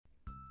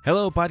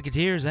Hello,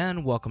 Podcateers,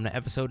 and welcome to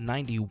episode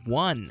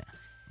 91.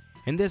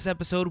 In this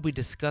episode, we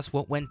discuss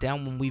what went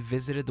down when we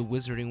visited the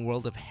wizarding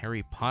world of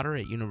Harry Potter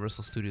at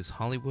Universal Studios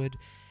Hollywood.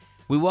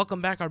 We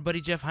welcome back our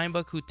buddy Jeff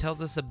Heimbuck, who tells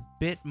us a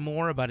bit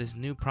more about his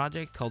new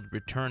project called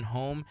Return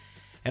Home,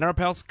 and our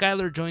pal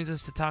Skylar joins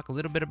us to talk a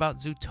little bit about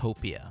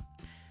Zootopia.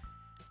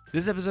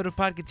 This episode of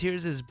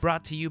Podcateers is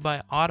brought to you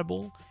by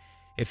Audible.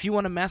 If you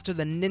want to master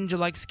the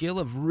ninja-like skill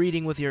of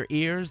reading with your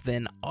ears,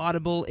 then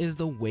Audible is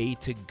the way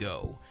to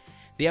go.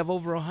 They have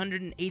over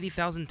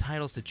 180,000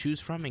 titles to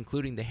choose from,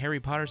 including the Harry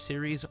Potter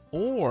series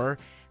or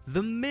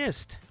The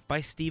Mist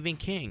by Stephen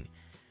King.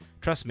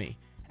 Trust me,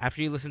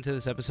 after you listen to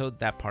this episode,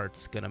 that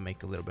part's going to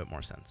make a little bit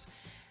more sense.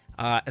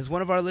 As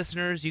one of our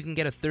listeners, you can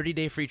get a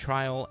 30-day free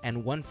trial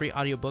and one free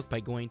audiobook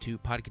by going to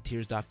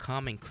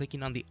podcateers.com and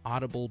clicking on the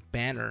Audible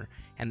banner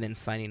and then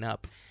signing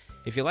up.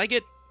 If you like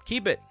it,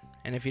 keep it.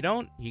 And if you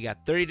don't, you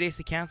got 30 days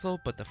to cancel,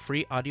 but the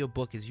free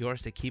audiobook is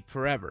yours to keep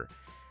forever.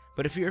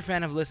 But if you're a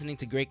fan of listening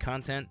to great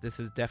content, this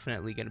is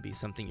definitely going to be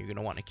something you're going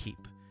to want to keep.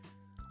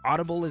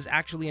 Audible is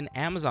actually an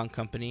Amazon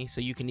company,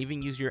 so you can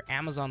even use your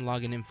Amazon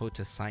login info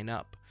to sign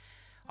up.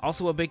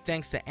 Also, a big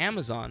thanks to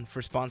Amazon for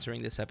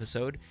sponsoring this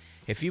episode.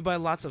 If you buy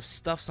lots of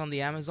stuffs on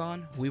the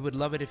Amazon, we would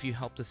love it if you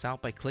helped us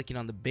out by clicking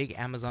on the big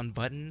Amazon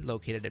button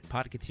located at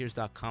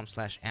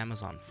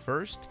podcateers.com/Amazon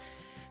first.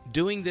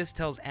 Doing this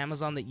tells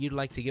Amazon that you'd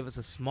like to give us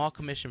a small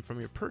commission from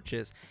your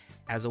purchase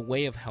as a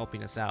way of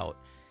helping us out.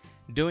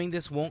 Doing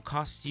this won't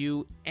cost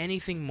you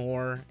anything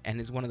more and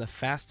is one of the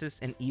fastest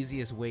and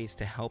easiest ways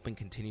to help and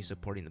continue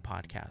supporting the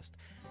podcast.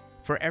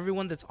 For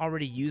everyone that's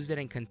already used it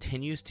and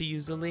continues to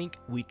use the link,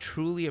 we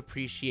truly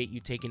appreciate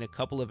you taking a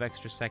couple of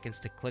extra seconds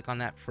to click on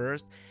that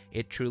first.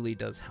 It truly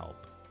does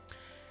help.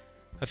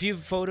 A few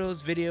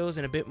photos, videos,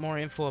 and a bit more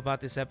info about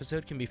this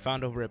episode can be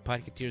found over at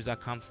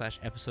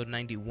podcateers.com/episode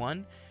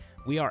 91.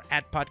 We are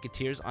at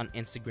Podcateers on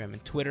Instagram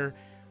and Twitter.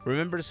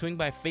 Remember to swing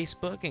by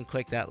Facebook and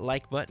click that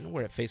like button.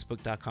 We're at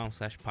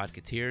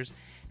facebook.com/podcateers,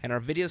 and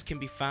our videos can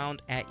be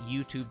found at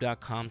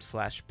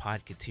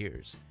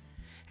youtube.com/podcateers.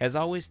 As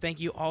always, thank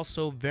you all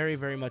so very,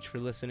 very much for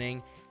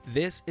listening.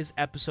 This is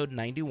episode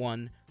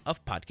 91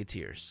 of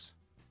Podcateers.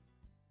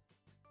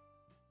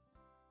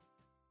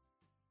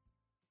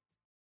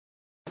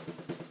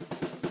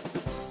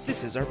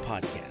 This is our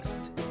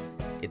podcast.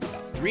 It's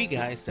about three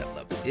guys that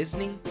love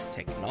Disney,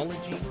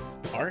 technology,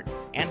 art,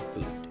 and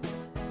food.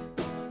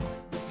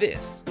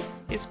 This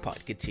is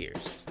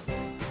Podcateers.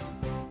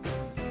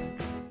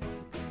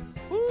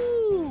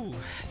 Woo!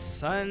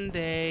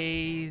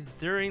 Sunday.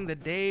 During the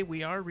day,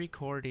 we are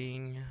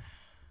recording.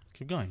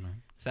 Keep going,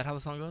 man. Is that how the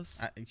song goes?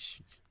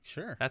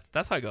 Sure.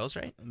 That's how it goes,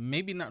 right?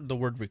 Maybe not the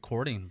word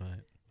recording,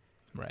 but...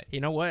 Right.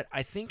 You know what?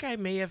 I think I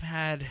may have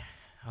had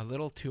a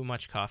little too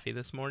much coffee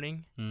this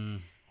morning,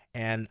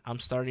 and I'm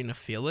starting to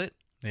feel it.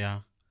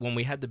 Yeah. When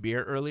we had the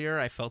beer earlier,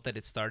 I felt that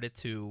it started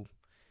to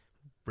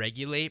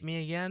regulate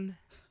me again.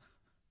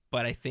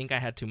 But I think I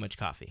had too much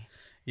coffee.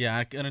 Yeah,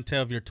 I couldn't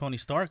tell if you're Tony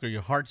Stark or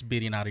your heart's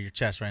beating out of your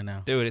chest right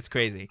now. Dude, it's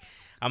crazy.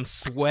 I'm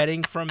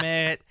sweating from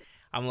it.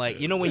 I'm like,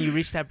 you know when you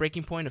reach that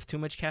breaking point of too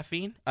much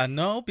caffeine? I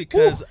know,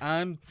 because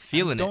I'm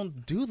feeling it.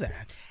 Don't do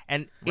that.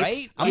 And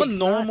right? I'm a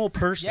normal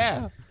person.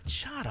 Yeah.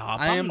 Shut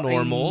up. I am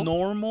normal. a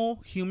normal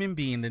human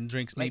being that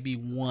drinks maybe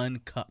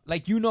one cup.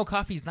 Like,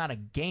 coffee's not a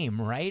game,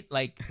 right?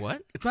 Like,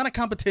 What? It's not a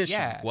competition.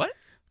 Yeah. What?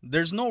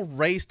 There's no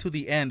race to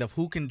the end of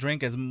who can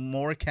drink as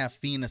more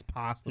caffeine as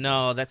possible.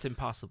 No, that's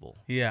impossible.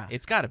 Yeah.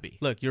 It's got to be.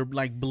 Look, you're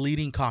like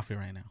bleeding coffee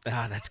right now.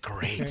 Ah, that's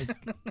great.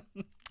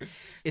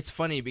 It's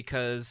funny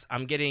because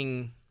I'm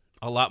getting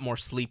a lot more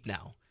sleep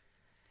now.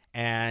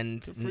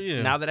 And Good for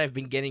you. now that I've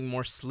been getting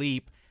more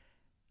sleep,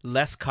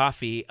 less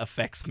coffee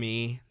affects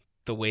me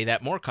the way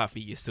that more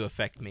coffee used to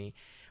affect me.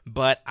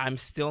 But I'm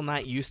still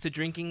not used to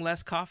drinking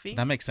less coffee.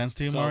 That makes sense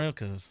to you, So- Mario?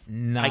 Because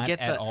not get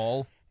at the-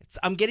 all.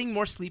 I'm getting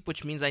more sleep,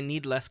 which means I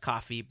need less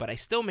coffee, but I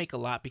still make a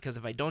lot because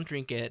if I don't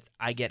drink it,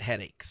 I get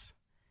headaches.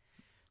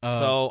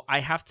 So I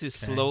have to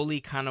slowly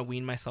kind of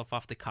wean myself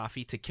off the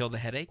coffee to kill the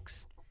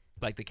headaches,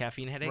 like the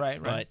caffeine headaches.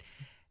 Right. But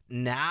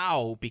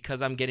now,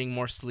 because I'm getting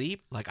more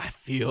sleep, like I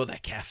feel the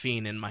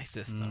caffeine in my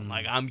system.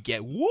 Like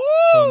woo!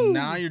 So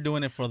now you're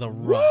doing it for the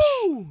rush.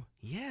 Woo!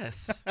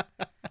 Yes.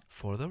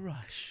 For the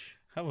rush.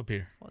 Have a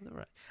beer. For the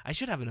rush. I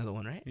should have another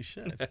one, right? You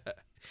should.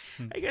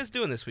 How you guys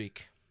doing this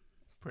week?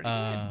 Pretty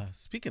good.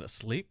 Speaking of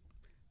sleep,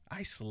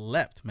 I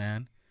slept,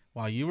 man.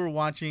 While you were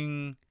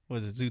watching,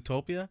 was it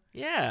Zootopia?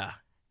 Yeah.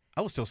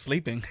 I was still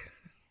sleeping.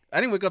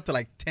 I didn't wake up till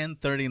like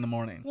 10:30 in the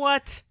morning.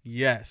 What?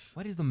 Yes.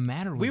 What is the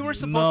matter with We you? were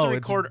supposed to No, it's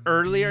record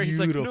earlier. He's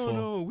like, beautiful.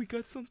 no, we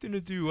got something to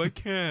do. I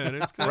can't.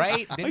 It's gonna,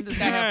 Right? I Didn't that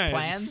can't. have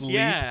plans? Sleep.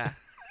 Yeah.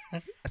 So I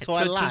it turns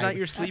out lied.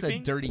 you're That's a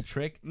sleeping? dirty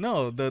trick.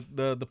 No,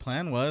 the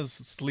plan was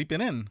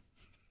sleeping in.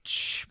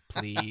 Shh,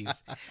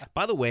 please.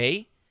 By the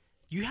way,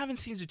 you haven't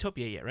seen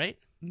Zootopia yet, right?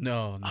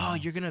 No. Oh,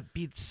 you're going to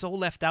be so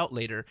left out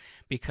later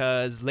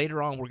because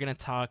later on we're going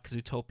to talk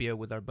Zootopia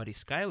with our buddy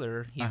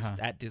Skylar. He's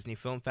at Disney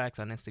Film Facts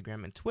on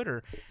Instagram and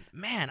Twitter.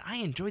 Man, I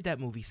enjoyed that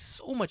movie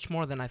so much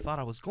more than I thought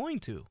I was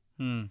going to.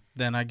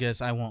 Then I guess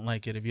I won't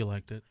like it if you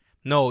liked it.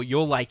 No,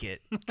 you'll like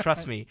it.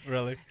 Trust me.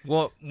 Really?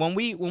 Well, when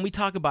we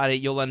talk about it,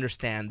 you'll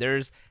understand.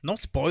 No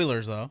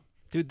spoilers though.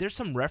 Dude, there's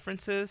some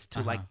references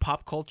to like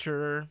pop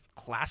culture,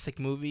 classic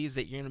movies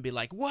that you're gonna be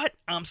like, "What?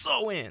 I'm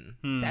so in."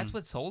 That's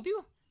what sold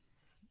you?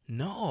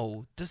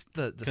 No, just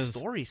the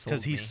story sold me.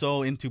 Because he's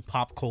so into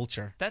pop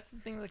culture. That's the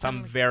thing. That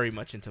I'm very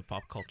much into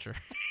pop culture.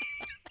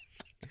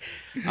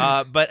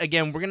 But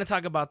again, we're gonna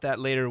talk about that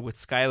later with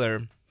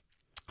Skylar.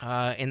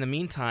 In the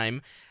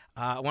meantime,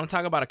 I want to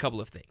talk about a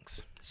couple of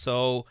things.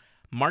 So,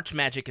 March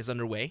Magic is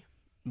underway.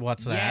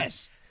 What's that?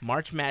 Yes.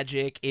 March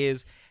Magic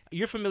is,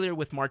 you're familiar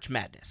with March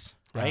Madness,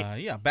 right?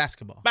 Yeah,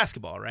 basketball.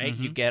 Basketball, right?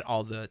 You get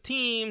all the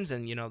teams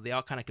and, they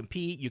all kind of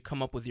compete. You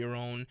come up with your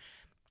own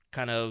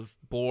kind of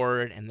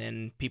board and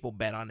then people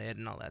bet on it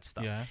and all that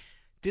stuff. Yeah.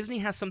 Disney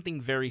has something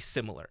very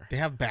similar. They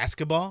have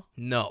basketball?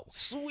 No.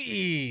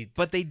 Sweet.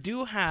 But they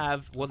do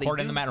have, well, they Court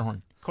do. in the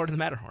Matterhorn. Court in the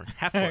Matterhorn.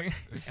 Half court.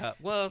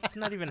 Well, it's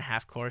not even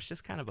half court. It's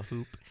just kind of a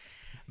hoop.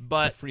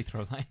 But Free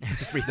throw line.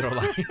 it's a free throw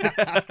line.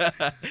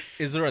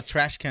 Is there a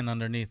trash can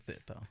underneath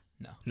it, though?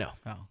 No.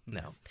 Oh.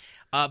 No.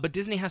 But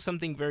Disney has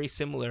something very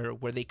similar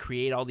where they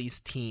create all these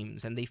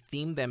teams and they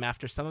theme them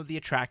after some of the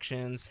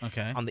attractions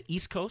Okay. on the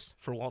East Coast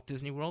for Walt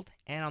Disney World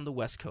and on the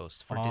West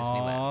Coast for Oh,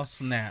 Disneyland.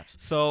 snaps.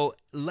 So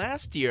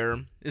last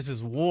year, This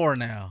is war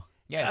now.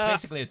 Yeah,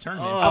 it's basically a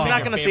tournament. Oh. for I'm your not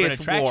going to say favorite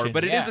it's war, attraction.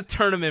 but it is Yeah. a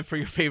tournament for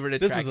your favorite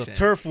This attraction. is a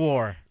turf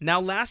war. Now,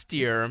 last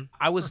year,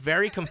 I was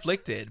very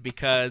conflicted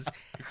because,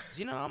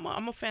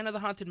 I'm a fan of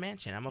the Haunted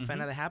Mansion. I'm a fan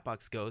of the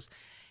Hatbox Ghost.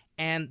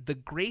 And the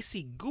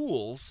Gracie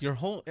Ghouls, Your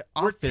whole We're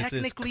office is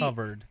technically-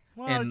 covered.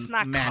 well, in it's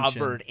not mansion.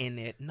 covered in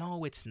it.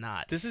 No, it's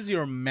not. This is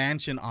your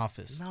mansion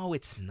office. No,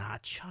 it's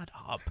not. Shut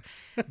up.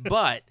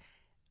 But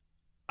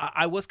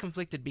I was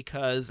conflicted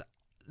because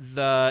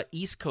the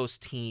East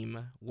Coast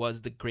team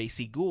was the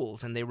Gracie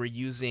Ghouls, and they were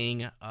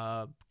using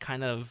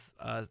kind of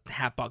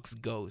Hatbox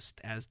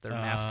Ghost as their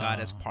mascot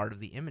as part of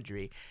the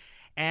imagery.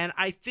 And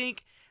I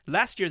think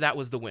last year that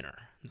was the winner.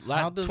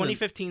 How does it-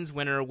 2015's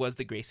winner was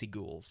the Gracie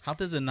Ghouls. How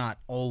does it not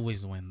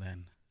always win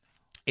then?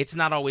 It's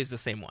not always the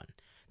same one.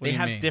 What They do you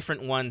have mean?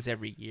 different ones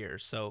every year.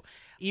 So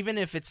even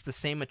if it's the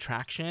same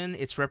attraction,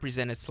 it's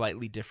represented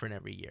slightly different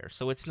every year.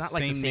 So it's not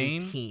like the Same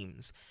same name?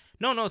 teams.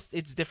 No,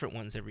 it's different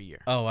ones every year.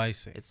 Oh, I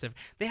see. It's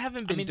they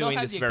haven't I been mean, doing they'll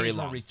have this the very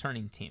occasional long.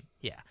 returning team.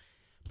 Yeah,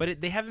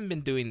 but they haven't been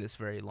doing this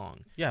very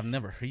long. Yeah, I've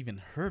never even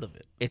heard of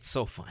it. It's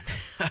so fun.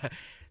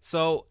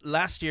 So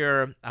last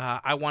year,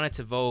 I wanted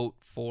to vote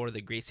for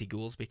the Gracie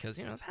Ghouls because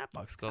it's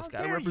Hatbox Ghost. How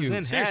Got to dare you?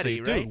 represent Seriously,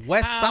 Hattie, dude, right?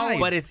 West How Side.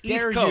 But it's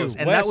East dare Coast,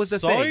 you? and that West was the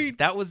thing. Side?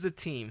 That was the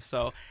team.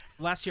 So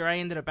last year, I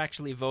ended up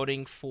actually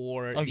voting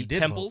for Oh, the you did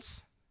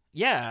Temples.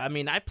 Yeah, I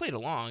mean, I played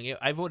along.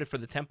 I voted for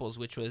the Temples,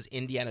 which was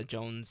Indiana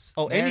Jones.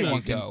 Oh, There anyone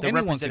you can go. The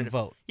anyone can representative.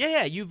 vote.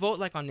 Yeah, you vote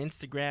like on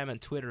Instagram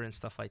and Twitter and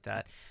stuff like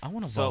that. I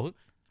want to So- vote.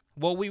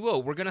 Well, we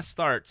will. We're gonna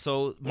start.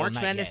 So March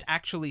not Madness yet.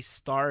 actually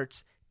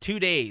starts 2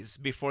 days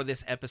before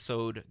this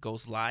episode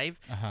goes live.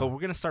 But we're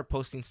gonna start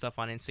posting stuff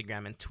on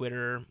Instagram and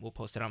Twitter. We'll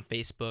post it on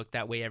Facebook.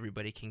 That way,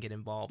 everybody can get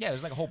involved. Yeah,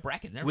 there's like a whole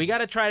bracket. And We got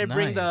to try to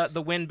bring Nice.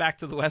 the win back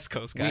to the West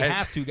Coast, everything.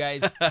 guys. We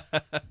have to,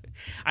 guys.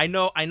 I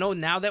know.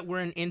 Now that we're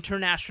an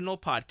international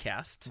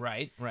podcast,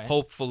 right.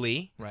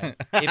 hopefully, Right.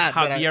 if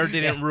Javier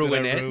didn't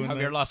ruin Did I it, ruin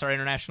Javier lost our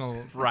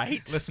international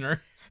Right.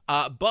 listener.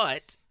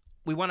 But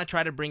we want to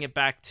try to bring it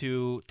back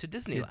to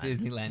Disneyland.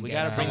 Disneyland, We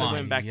guys. got to bring Come the on.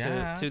 win back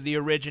Yeah. to the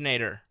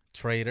originator.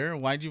 Traitor,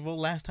 why'd you vote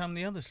last time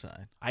the other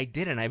side? I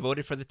didn't. I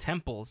voted for the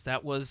Temples.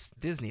 That was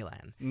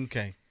Disneyland.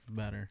 Okay,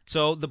 better.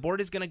 So the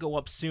board is going to go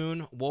up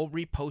soon. We'll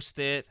repost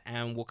it,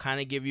 and we'll kind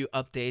of give you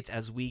updates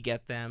as we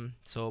get them.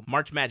 So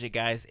March Magic,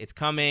 guys, it's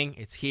coming.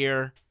 It's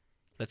here.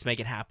 Let's make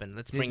it happen.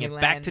 Let's bring it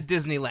back Disneyland. to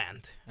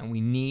Disneyland. And we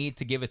need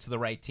to give it to the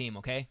right team,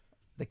 okay?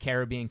 The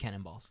Caribbean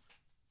Cannonballs.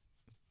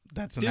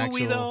 That's an Do actual.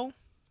 we, though?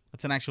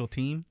 That's an actual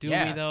team. Do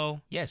Yeah. we,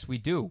 though? Yes, we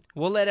do.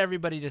 We'll let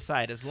everybody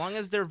decide. As long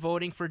as they're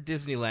voting for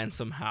Disneyland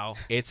somehow,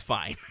 it's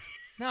fine.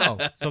 No.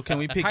 So can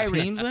we pick Pirates.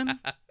 teams then?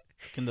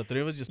 Can the three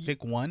of us just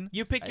pick one?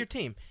 You pick your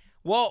team.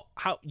 Well,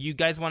 how you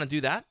guys want to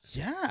do that?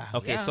 Yeah.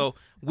 Okay, Yeah. so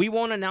we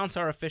won't announce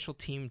our official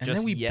team And just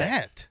then we yet.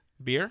 bet.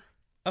 Beer?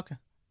 Okay.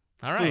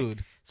 All right.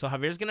 Food. So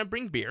Javier's going to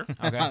bring beer.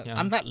 Okay. Yeah.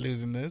 I'm not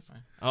losing this.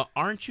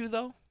 Aren't you,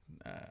 though?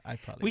 I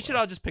probably. We should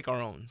all just pick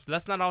our own.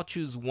 Let's not all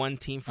choose one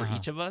team for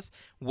each of us.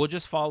 We'll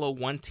just follow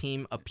one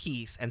team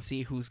apiece and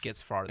see who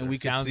gets farther. And we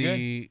could Sounds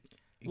see.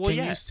 Well, can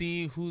yeah. you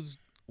see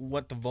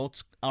what the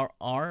votes are,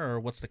 or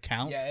what's the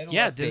count? it'll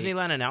yeah, update.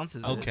 Disneyland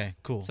announces it. Okay.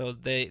 Cool. So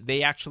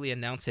they actually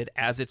announce it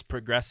as it's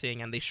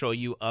progressing, and they show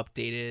you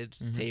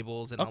updated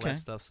tables and all Okay. that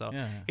stuff. So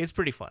Yeah. it's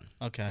pretty fun.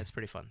 Okay. It's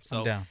pretty fun. I'm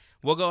So down.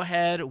 we'll go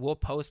ahead. We'll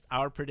post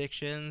our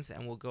predictions,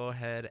 and we'll go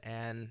ahead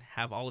and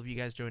have all of you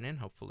guys join in.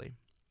 Hopefully,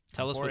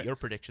 tell us For what it. your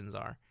predictions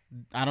are.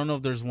 I don't know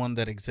if there's one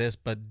that exists,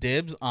 but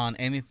dibs on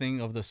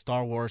anything of the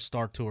Star Wars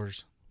Star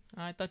Tours.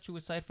 I thought you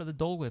would side for the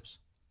Dole Whips.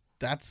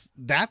 That's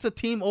a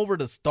team over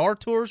the Star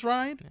Tours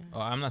ride. Oh,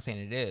 I'm not saying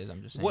it is.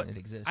 I'm just saying What it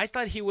exists. I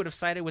thought he would have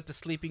sided with the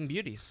Sleeping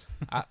Beauties.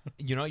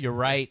 You're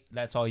right.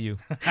 That's all you.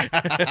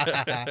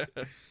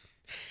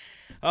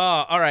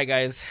 All right,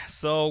 guys.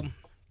 So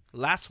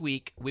last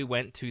week we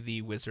went to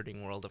the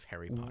Wizarding World of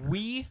Harry Potter.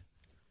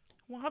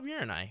 Well,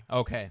 Javier and I.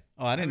 Okay.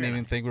 Oh, I didn't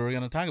even think we were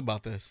going to talk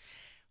about this.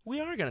 We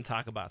are going to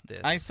talk about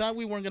this. I thought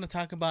we weren't going to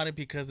talk about it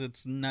because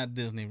it's not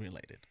Disney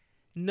related.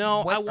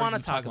 No, What I are want to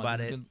you talk talking about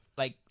This it. is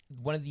like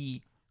one of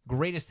the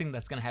greatest things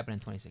that's going to happen in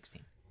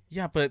 2016.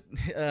 Yeah, but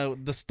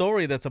the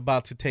story that's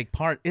about to take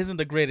part isn't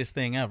the greatest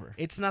thing ever.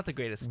 It's not the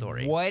greatest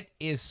story. What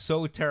is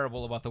so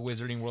terrible about the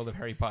Wizarding World of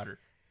Harry Potter?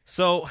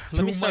 So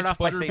let me Too start much off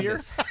by saying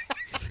butterbeer?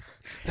 this.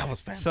 That was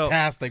So-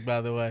 fantastic,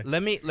 by the way.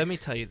 Let me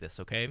tell you this,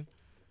 okay?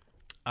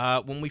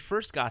 When we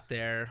first got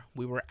there,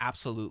 we were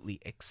absolutely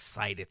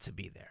excited to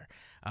be there.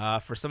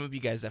 For some of you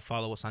guys that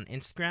follow us on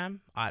Instagram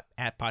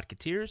at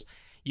Podcateers,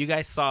 you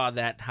guys saw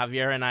that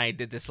Javier and I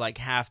did this like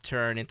half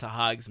turn into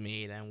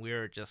Hogsmeade, and we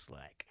were just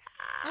like,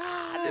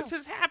 this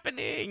is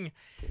happening.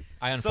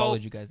 I So-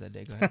 unfollowed you guys that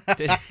day. Go ahead.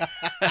 Did-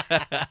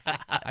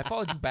 I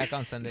followed you back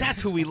on Sunday.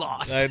 That's who we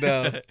lost. I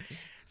know.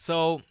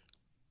 So,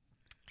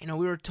 we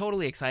were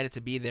totally excited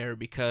to be there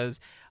because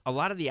a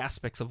lot of the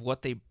aspects of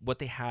what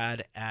they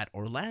had at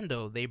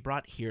Orlando, they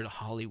brought here to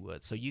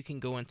Hollywood. So you can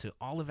go into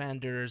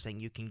Ollivanders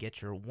and you can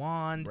get your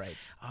wand. Right.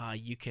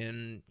 You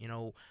can,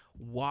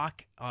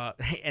 walk.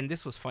 And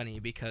this was funny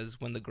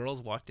because when the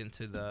girls walked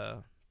into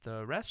the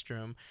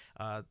restroom,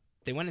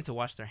 they went in to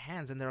wash their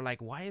hands and they're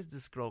like, "Why is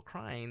this girl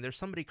crying? There's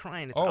somebody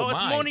crying." It's, Oh,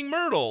 it's my. Moaning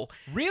Myrtle.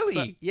 Really?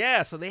 So,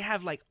 yeah, so they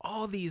have like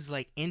all these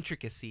like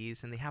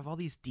intricacies and they have all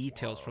these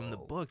details from the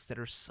books that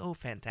are so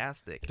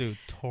fantastic. Dude,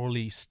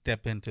 totally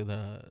step into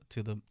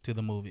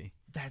the movie.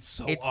 That's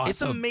so It's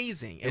awesome.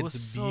 amazing. It was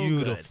It's so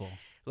beautiful. good.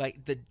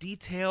 Like the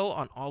detail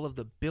on all of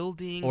the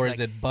buildings. Or like, is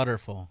it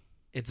Butterful?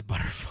 It's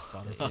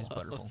Butterful. It is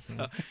Butterful.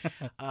 So,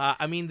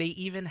 they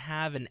even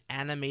have an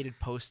animated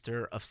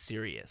poster of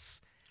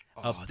Sirius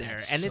up there,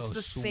 that's and it's so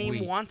the sweet.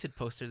 same wanted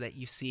poster that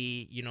you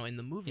see, in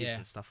the movies Yeah.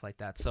 and stuff like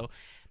that. So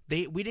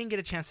we didn't get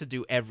a chance to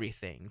do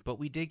everything, but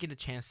we did get a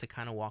chance to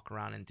kind of walk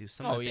around and do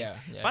some of the things.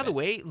 Yeah, By I the bet.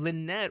 way,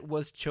 Lynette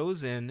was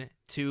chosen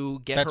to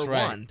get That's her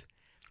right. wand.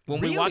 When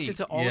we walked Really?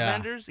 into Yeah.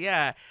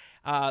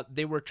 Ollivanders,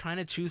 they were trying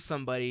to choose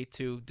somebody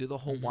to do the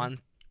whole wand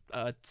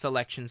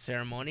selection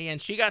ceremony,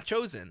 and she got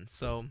chosen.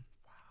 So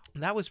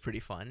that was pretty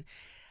fun.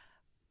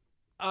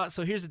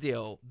 So here's the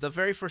deal. The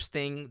very first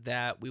thing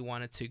that we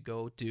wanted to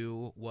go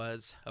do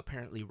was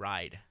apparently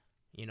ride.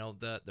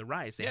 The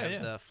rides. They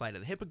had the Flight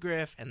of the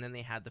Hippogriff, and then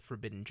they had the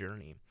Forbidden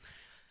Journey.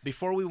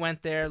 Before we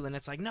went there,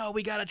 Lynette's like, "No,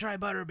 we got to try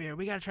butterbeer.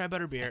 We got to try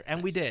butterbeer."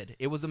 And we did.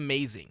 It was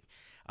amazing.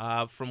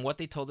 From what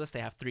they told us, they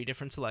have 3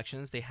 different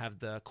selections. They have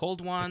the cold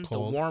one, the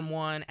cold. warm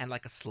one, and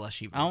like a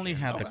slushy I only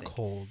version, had I the think.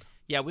 cold,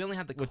 Yeah, we only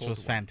had the which cold was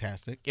one.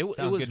 fantastic. It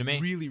Sounds was good to me.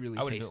 really, really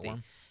I would do it tasty.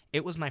 warm.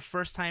 It was my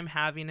first time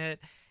having it,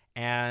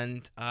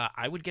 and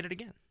I would get it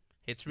again.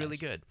 It's really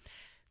good.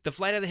 The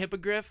Flight of the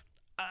Hippogriff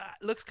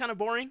looks kind of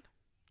boring.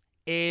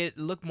 It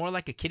looked more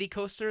like a kiddie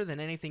coaster than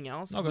anything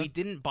else. Okay. We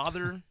didn't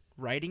bother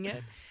riding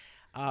it.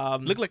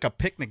 Looked like a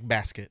picnic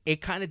basket.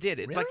 It kind of did.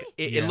 It's like Really?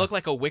 it Yeah. looked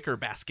like a wicker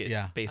basket,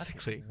 Yeah.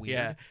 basically. That's weird.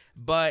 Yeah,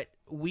 but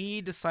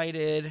we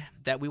decided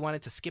that we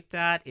wanted to skip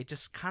that. It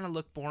just kind of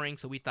looked boring,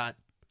 so we thought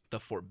the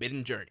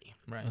Forbidden Journey.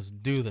 Right. Let's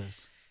do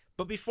this.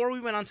 But before we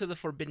went on to the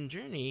Forbidden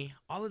Journey,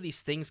 all of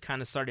these things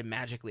kind of started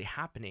magically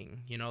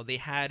happening. They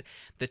had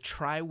the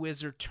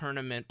Triwizard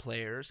Tournament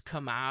players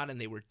come out and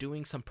they were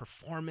doing some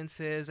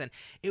performances, and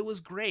it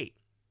was great.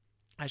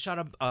 I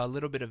shot a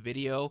little bit of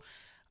video.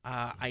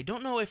 I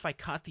don't know if I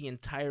caught the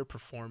entire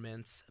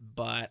performance,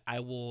 but I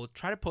will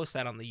try to post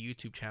that on the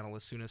YouTube channel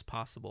as soon as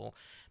possible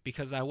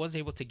because I was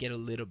able to get a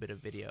little bit of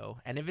video.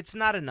 And if it's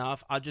not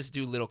enough, I'll just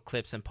do little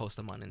clips and post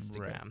them on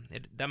Instagram.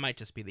 That might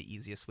just be the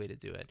easiest way to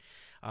do it.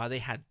 They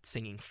had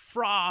singing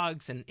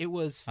frogs, and it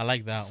was I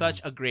like that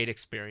such a great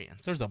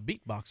experience. There's a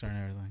beatboxer and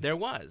everything. There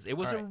was. It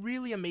was All a right.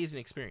 really amazing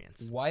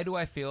experience. Why do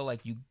I feel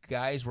like you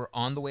guys were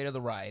on the way to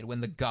the ride when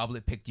the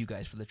Goblet picked you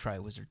guys for the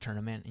Triwizard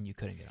Tournament and you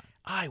couldn't get on?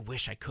 I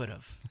wish I could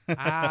have.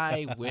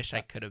 I wish I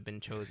could have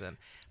been chosen,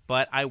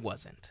 but I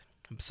wasn't.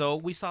 So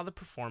we saw the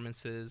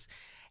performances,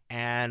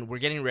 and we're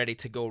getting ready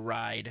to go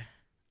ride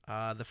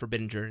the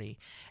Forbidden Journey.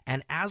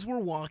 And as we're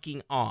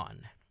walking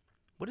on,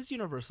 what does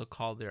Universal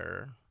call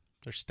their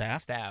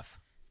staff. Staff.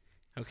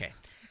 Okay.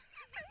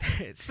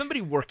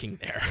 Somebody working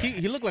there.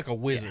 He looked like a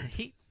wizard.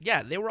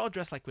 Yeah, they were all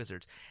dressed like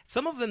wizards.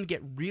 Some of them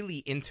get really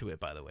into it,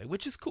 by the way,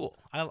 which is cool.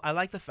 I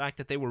like the fact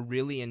that they were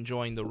really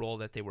enjoying the role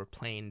that they were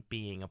playing,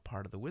 being a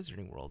part of the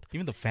Wizarding World.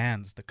 Even the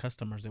fans, the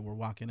customers that were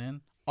walking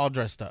in, all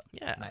dressed up.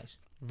 Yeah. Nice.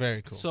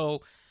 Very cool.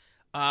 So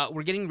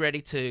we're getting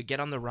ready to get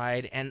on the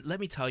ride, and let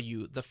me tell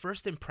you, the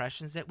first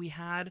impressions that we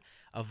had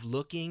of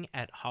looking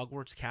at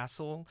Hogwarts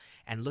Castle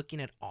and looking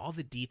at all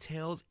the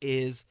details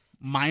is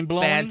Mind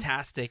blowing.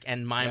 fantastic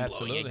and mind-blowing.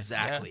 Absolutely,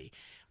 Exactly.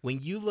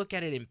 When you look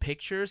at it in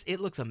pictures, it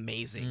looks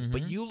amazing. Mm-hmm.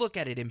 But you look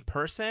at it in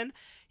person,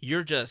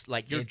 you're just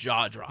like, your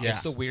jaw drops. Yeah.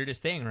 It's the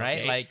weirdest thing, right?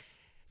 Okay. Like,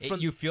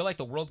 From- you feel like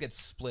the world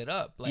gets split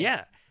up. Like,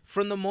 Yeah.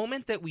 From the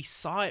moment that we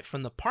saw it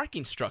from the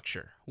parking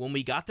structure, when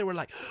we got there, we're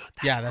like,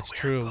 That's where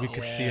true. we're We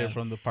could see going. it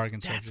from the parking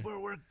That's structure. where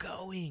we're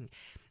going.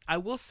 I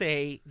will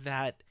say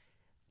that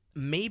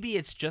maybe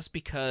it's just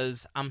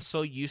because I'm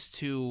so used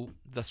to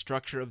the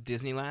structure of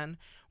Disneyland,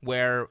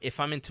 where if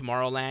I'm in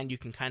Tomorrowland, you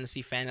can kind of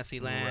see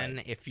Fantasyland.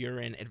 Right. If you're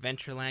in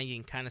Adventureland, you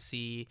can kind of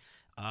see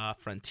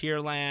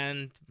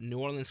Frontierland, New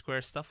Orleans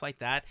Square, stuff like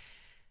that.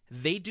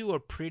 They do a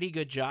pretty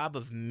good job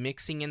of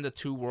mixing in the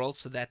two worlds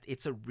so that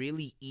it's a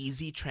really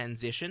easy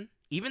transition.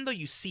 Even though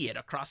you see it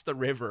across the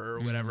river or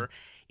whatever,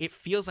 it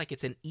feels like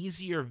it's an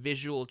easier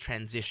visual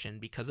transition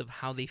because of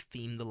how they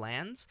theme the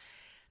lands.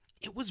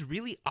 It was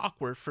really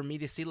awkward for me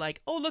to see,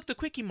 like, oh, look, the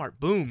Quickie Mart.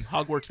 Boom,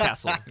 Hogwarts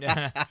Castle.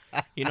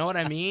 You know what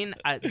I mean?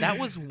 That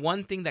was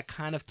one thing that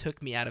kind of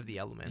took me out of the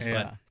element. Yeah.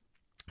 But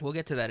we'll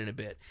get to that in a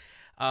bit.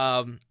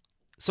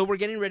 So we're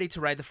getting ready to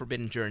ride the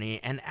Forbidden Journey.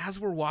 And as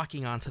we're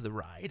walking onto the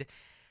ride...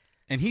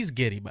 And he's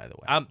giddy, by the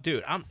way.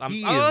 Dude, I'm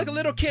He like is a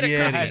little kid giddy.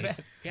 at Christmas.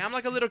 Yeah, I'm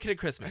like a little kid at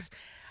Christmas.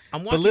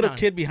 I'm The walking little on-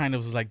 kid behind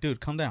us was like, dude,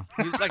 calm down.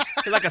 He's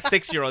like a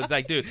 6-year-old. He's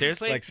like, dude,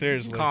 seriously? Like,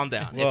 seriously. Calm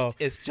down. Whoa.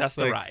 It's just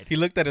a Like, ride. he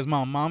looked at his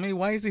mom. Mommy,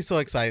 why is he so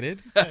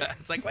excited?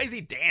 It's like, why is he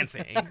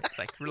dancing? It's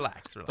like,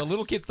 relax. The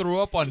little kid threw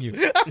up on you.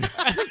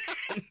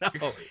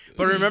 No.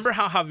 But remember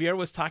how Javier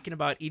was talking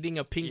about eating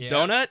a pink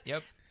donut?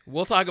 Yep.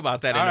 We'll talk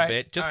about that in All a right.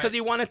 bit. Just All because right.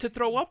 he wanted to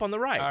throw up on the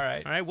ride. All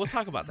right. All right, we'll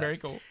talk about that. Very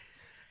cool.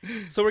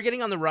 So we're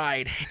getting on the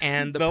ride,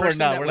 and the No, we're person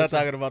not. that We're not was-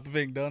 talking about the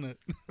pink donut.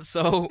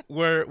 So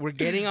we're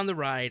getting on the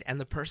ride, and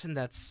the person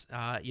that's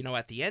at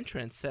the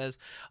entrance says,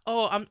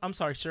 "Oh, I'm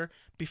sorry, sir.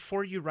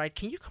 Before you ride,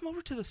 can you come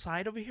over to the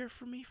side over here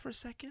for me for a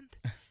second?"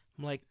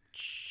 I'm like,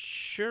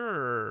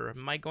 "Sure."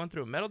 Am I going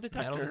through a metal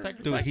detector? Metal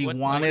detector? Dude, Like, he what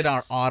wanted our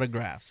is-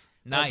 autographs.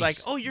 I Nice. was like,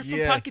 "Oh, you're from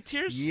Yeah.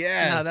 Pocketeers?"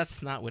 Yes. No,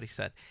 that's not what he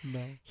said.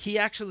 No. He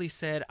actually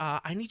said,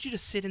 "I need you to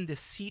sit in this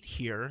seat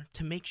here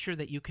to make sure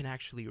that you can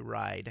actually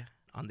ride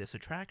on this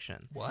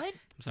attraction." What?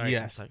 I'm sorry.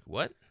 Yes. I was like,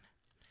 what?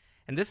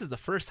 And this is the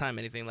first time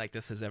anything like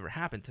this has ever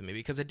happened to me,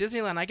 because at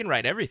Disneyland I can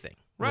ride everything.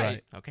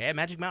 Right. Okay, at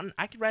Magic Mountain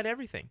I can ride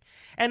everything.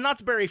 And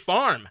Knott's Berry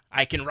Farm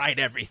I can ride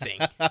everything.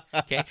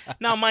 Okay.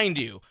 Now mind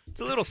you,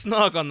 it's a little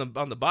snug on the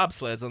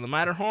bobsleds on the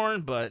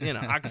Matterhorn, but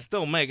I can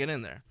still make it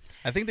in there.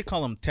 I think they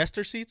call them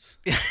tester seats.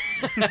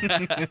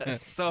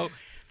 So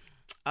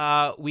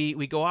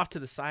we go off to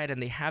the side,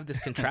 and they have this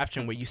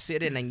contraption where you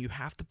sit in and you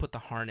have to put the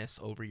harness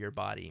over your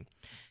body.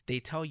 They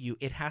tell you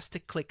it has to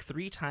click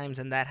 3 times,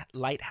 and that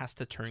light has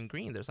to turn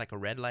green. There's like a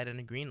red light and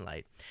a green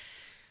light.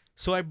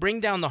 So I bring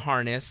down the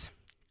harness,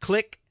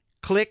 click,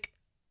 click,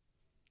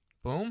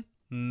 Boom.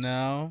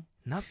 No.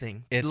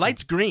 nothing. It's-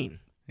 Light's green.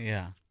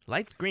 Yeah.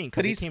 Light's green But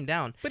because it he's- came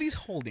down. But he's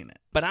holding it.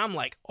 But I'm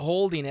like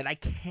holding it. I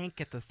can't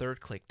get the third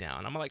click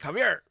down. I'm like,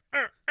 Javier,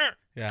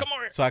 Yeah. come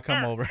over here. So I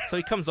come over. So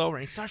he comes over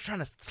and he starts trying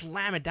to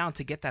slam it down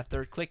to get that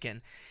third click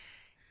in.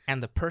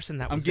 And the person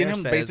that I'm was getting there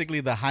him says, basically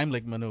the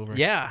Heimlich maneuver.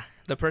 yeah,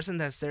 the person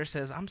that's there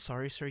says, "I'm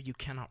sorry, sir, you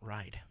cannot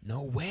ride."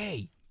 No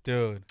way.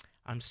 Dude.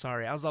 I'm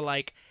sorry. I was all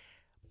like,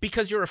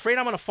 because you're afraid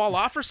I'm going to fall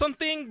off or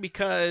something?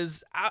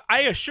 Because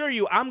I assure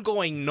you, I'm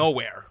going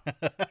nowhere.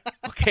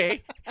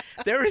 Okay?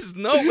 There is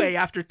no way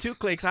after 2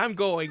 clicks I'm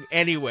going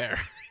anywhere.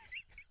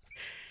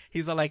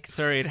 He's all like,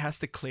 "Sir, it has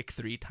to click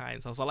 3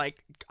 times." I was all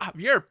like,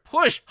 "Javier,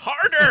 push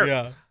harder.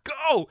 Yeah.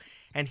 Go."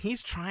 And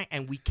he's trying,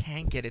 and we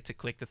can't get it to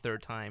click the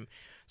 3rd time.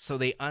 So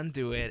they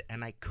undo it,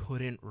 and I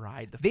couldn't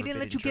ride the They didn't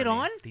let Forbidden you get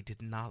Journey. on? They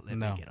did not let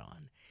No. me get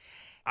on.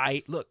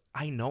 I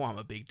know I'm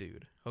a big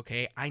dude,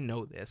 okay? I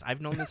know this.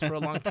 I've known this for a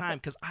long time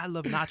because I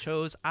love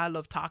nachos, I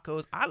love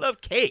tacos, I love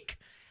cake,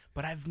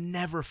 but I've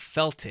never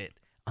felt it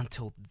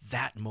until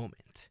that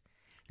moment.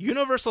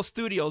 Universal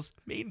Studios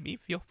made me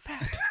feel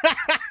fat.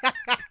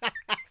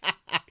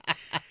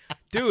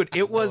 Dude,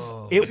 it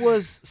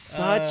was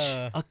such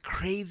a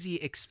crazy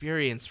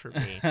experience for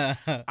me.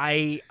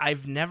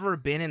 I've never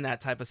been in that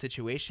type of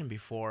situation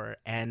before,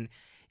 and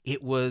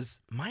it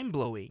was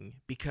mind-blowing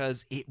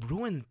because it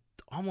ruined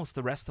almost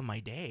the rest of my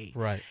day.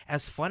 Right.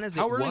 As fun as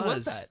How it early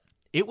was that?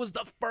 it was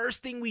the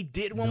first thing we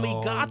did when No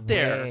we got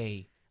there.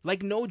 way.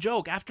 Like, no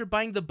joke. After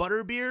buying the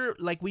butterbeer,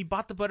 like, we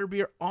bought the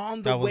butterbeer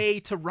on the That was- way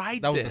to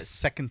ride That was the this.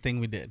 second thing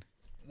we did.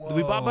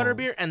 We bought Whoa.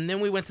 butterbeer, and then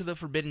we went to the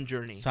Forbidden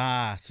Journey.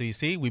 So you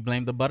see, we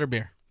blame the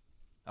butterbeer.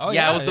 Oh,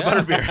 yeah, it was the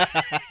butterbeer.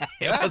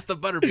 It Yeah. was the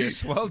butterbeer.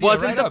 Swelled you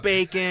Wasn't right the up.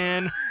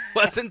 bacon.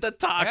 Wasn't the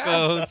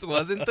tacos.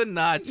 Wasn't the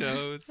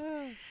nachos.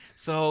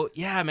 So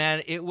yeah,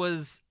 man, it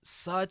was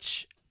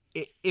such.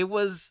 It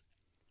was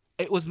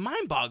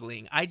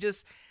mind-boggling. I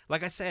just,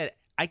 like I said,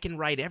 I can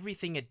ride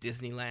everything at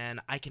Disneyland.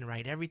 I can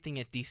ride everything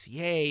at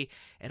DCA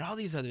and all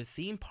these other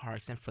theme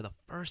parks. And for the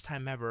first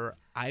time ever,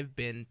 I've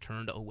been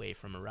turned away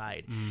from a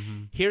ride.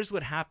 Here's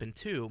what happened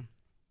too.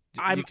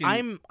 I'm You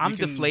can-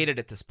 deflated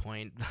at this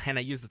point, and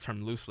I use the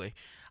term loosely.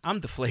 I'm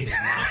deflated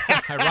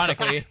now.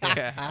 Ironically.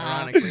 Yeah,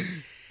 ironically.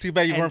 Too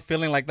bad you And- weren't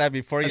feeling like that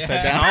before you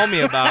sat down. Tell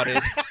me about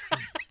it.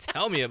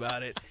 Tell me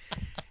about it.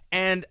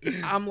 And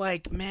I'm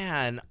like,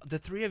 man, the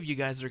 3 of you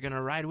guys are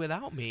gonna ride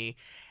without me.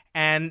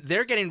 And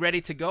they're getting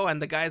ready to go,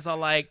 and the guy's all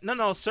like,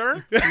 "No,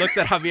 sir." Looks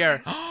at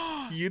Javier.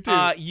 You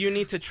too. You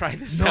need to try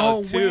this No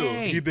out too.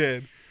 way. You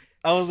did.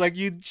 I was like,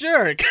 you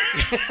jerk.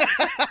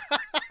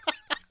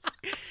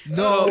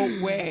 No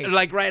way.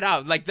 Like right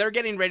out. Like they're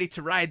getting ready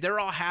to ride. They're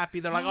all happy.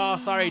 They're like, oh,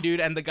 sorry, dude.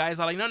 And the guy's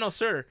all like, no,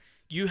 sir.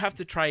 You have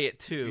to try it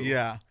too.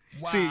 Yeah.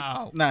 Wow. See,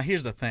 now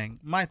here's the thing.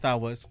 My thought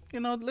was,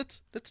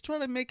 let's try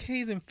to make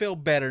Hazen feel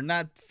better,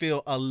 not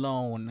feel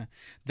alone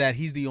that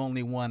he's the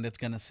only one that's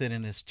gonna sit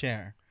in his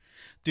chair.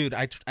 Dude,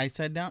 I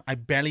sat down. I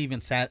barely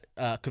even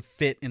could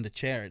fit in the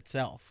chair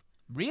itself.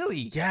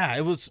 Really? Yeah,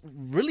 it was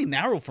really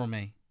narrow for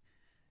me.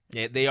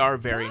 Yeah, they are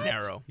very What?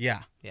 narrow.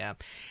 Yeah. Yeah.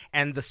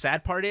 And the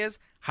sad part is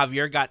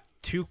Javier got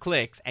 2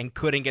 clicks and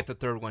couldn't get the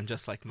third one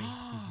just like me.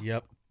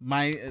 Yep.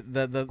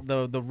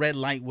 The red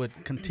light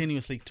would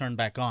continuously turn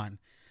back on.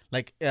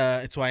 Like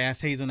so I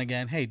asked Hazen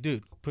again, "Hey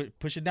dude,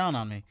 push it down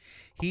on me."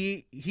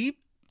 He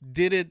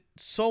did it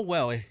so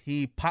well.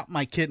 He popped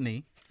my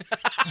kidney.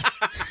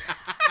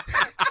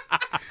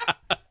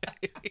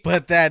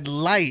 But that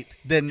light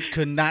then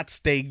could not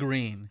stay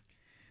green.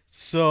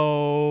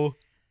 So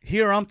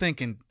here I'm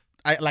thinking,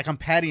 I'm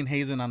patting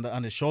Hazen on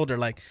the shoulder,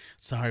 like,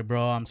 sorry,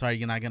 bro, I'm sorry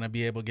you're not gonna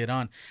be able to get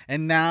on.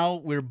 And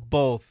now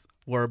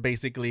we're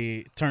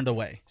basically turned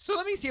away. So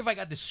let me see if I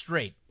got this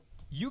straight.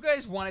 You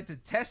guys wanted to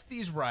test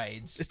these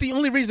rides. It's the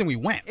only reason we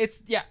went.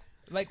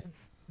 Like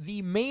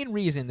the main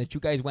reason that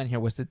you guys went here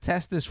was to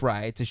test this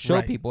ride, to show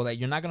Right. people that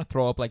you're not going to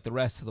throw up like the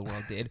rest of the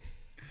world did.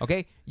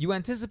 Okay? You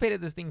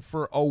anticipated this thing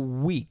for a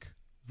week.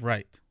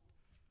 Right.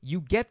 You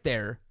get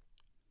there,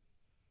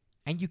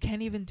 and you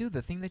can't even do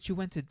the thing that you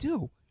went to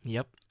do.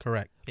 Yep.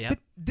 Correct. Yep. But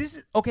this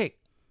is okay.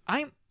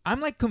 I'm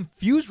like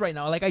confused right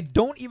now. Like I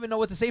don't even know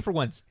what to say for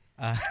once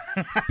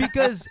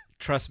because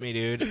Trust me,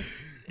 dude.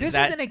 this is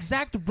an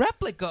exact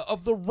replica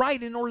of the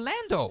ride in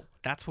Orlando.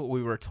 That's what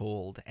we were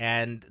told.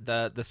 And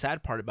the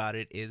sad part about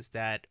it is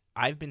that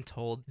I've been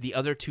told the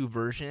other 2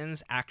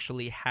 versions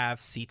actually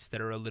have seats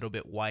that are a little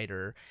bit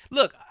wider.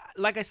 Look,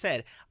 like I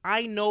said,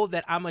 I know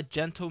that I'm a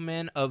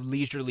gentleman of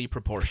leisurely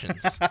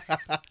proportions.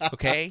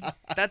 Okay?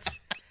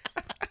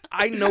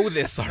 I know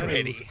this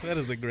already. That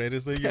is the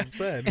greatest thing you've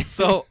said.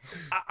 So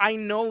I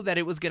know that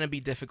it was going to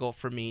be difficult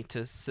for me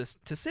to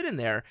sit in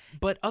there.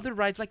 But other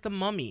rides like the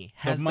Mummy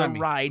has the Mummy,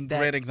 ride that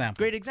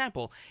great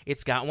example.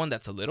 It's got one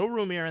that's a little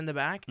roomier in the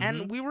back,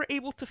 and we were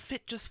able to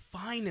fit just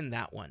fine in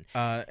that one.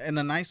 In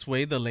a nice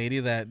way, the lady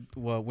that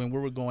when we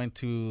were going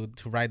to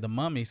ride the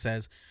Mummy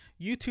says,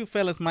 "You two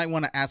fellas might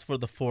want to ask for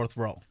the 4th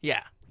row."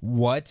 Yeah.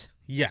 What?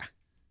 Yeah.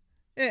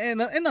 In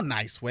a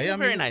nice way. In a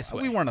very nice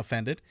way. We weren't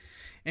offended.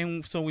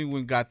 And so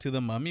we got to the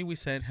Mummy. We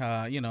said,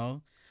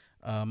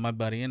 my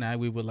buddy and I,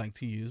 we would like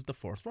to use the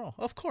 4th row.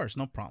 Of course,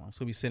 no problem.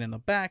 So we sit in the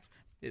back,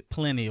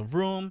 plenty of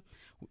room.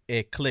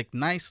 It clicked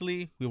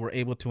nicely. We were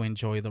able to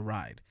enjoy the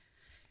ride.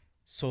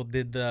 So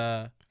did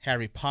the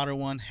Harry Potter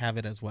one have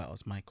it as well,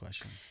 is my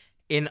question.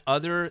 In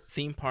other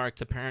theme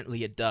parks,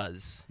 apparently it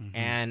does.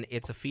 And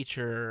it's a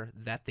feature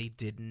that they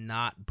did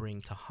not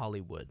bring to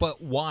Hollywood.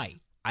 But why?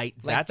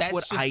 That's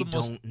what just I the most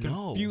don't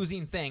know.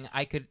 confusing thing.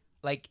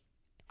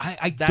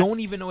 I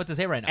don't even know what to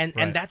say right now.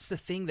 And that's the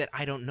thing that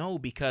I don't know,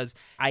 because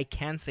I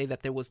can say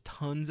that there was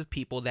tons of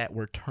people that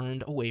were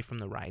turned away from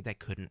the ride that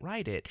couldn't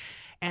ride it.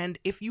 And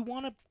if you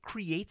want to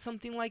create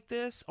something like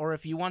this, or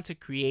if you want to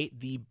create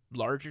the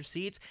larger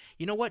seats,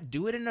 you know what?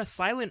 Do it in a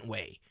silent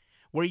way,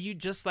 where you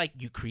just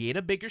you create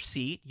a bigger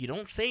seat, you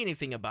don't say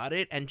anything about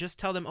it, and just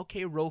tell them,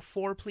 okay, row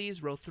 4,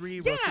 please, row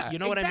 3, row 2. You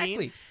know what I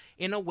mean?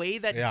 In a way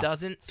that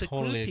doesn't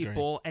seclude totally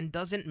people and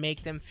doesn't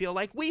make them feel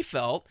like we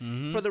felt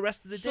for the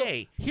rest of the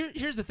day.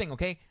 Here's the thing,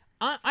 okay?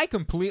 I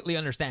completely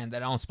understand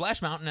that on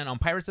Splash Mountain and on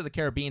Pirates of the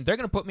Caribbean, they're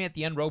going to put me at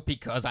the end row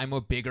because I'm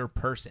a bigger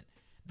person.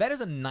 That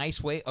is a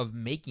nice way of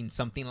making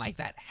something like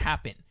that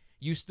happen.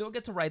 You still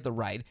get to ride the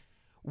ride.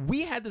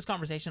 We had this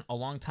conversation a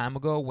long time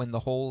ago when the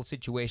whole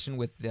situation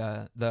with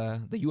the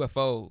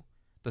UFO,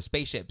 the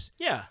spaceships,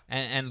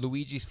 and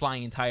Luigi's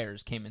flying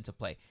tires came into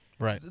play.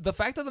 Right. The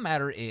fact of the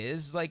matter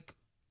is,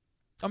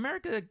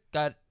 America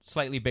got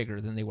slightly bigger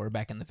than they were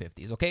back in the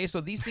 50s, okay? So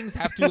these things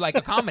have to,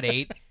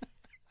 accommodate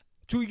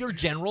to your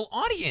general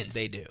audience.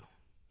 They do.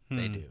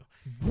 They do.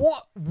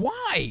 What?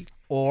 Why?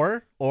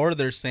 Or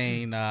they're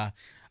saying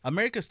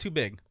America's too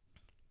big.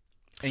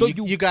 And So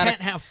you can't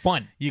have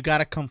fun. You got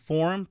to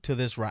conform to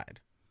this ride.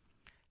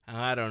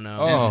 I don't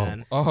know,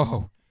 man.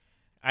 Oh.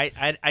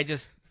 I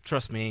just,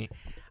 trust me,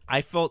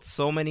 I felt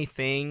so many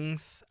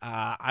things.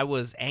 I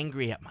was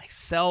angry at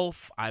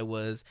myself. I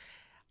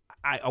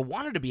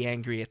wanted to be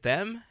angry at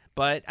them,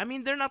 but I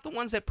mean, they're not the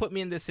ones that put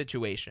me in this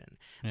situation.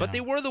 But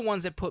they were the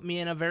ones that put me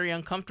in a very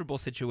uncomfortable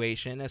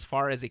situation as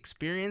far as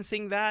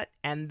experiencing that,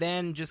 and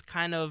then just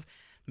kind of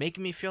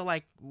making me feel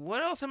like,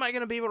 what else am I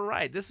going to be able to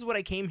ride? This is what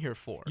I came here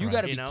for. You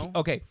got to be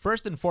okay.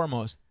 First and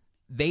foremost,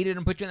 they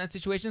didn't put you in that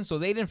situation, so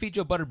they didn't feed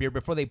you a butterbeer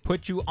before they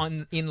put you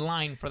in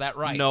line for that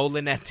ride. No,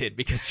 Lynette did,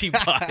 because she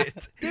bought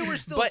it. They were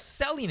still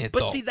selling it, But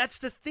though. see, that's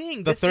the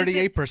thing. The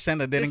 38%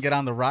 that didn't get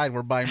on the ride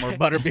were buying more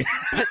butterbeer.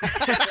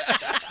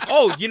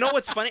 Oh, you know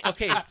what's funny?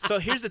 Okay, so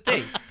here's the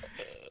thing.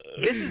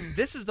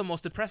 this is the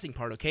most depressing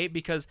part, okay?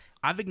 Because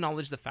I've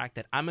acknowledged the fact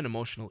that I'm an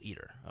emotional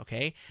eater,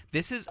 okay?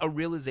 This is a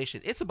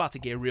realization. It's about to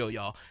get real,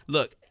 y'all.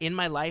 Look, in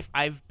my life,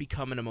 I've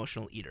become an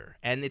emotional eater,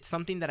 and it's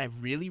something that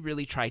I've really,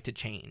 really tried to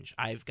change.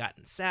 I've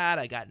gotten sad,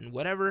 I've gotten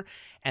whatever,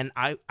 and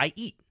I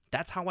eat.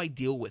 That's how I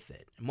deal with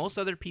it. Most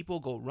other people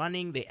go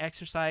running, they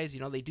exercise,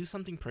 they do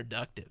something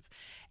productive.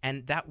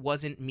 And that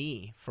wasn't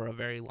me for a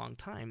very long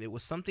time. It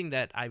was something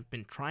that I've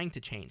been trying to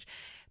change.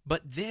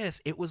 But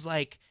it was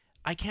like,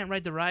 I can't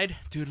ride the ride.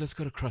 Dude, let's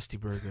go to Krusty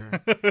Burger.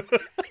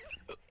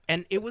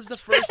 And it was the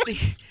first thing.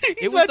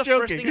 It was the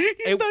first thing.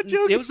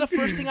 It was the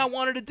first thing I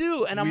wanted to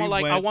do, and I'm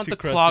like, I want the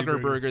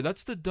Clogger burger.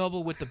 That's the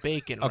double with the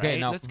bacon. Okay, right?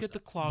 now Let's get the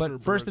Clogger burger.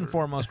 But first and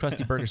foremost,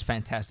 Krusty Burger's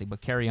fantastic.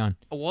 But carry on.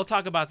 We'll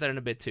talk about that in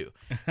a bit too.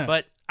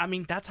 But I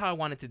mean, that's how I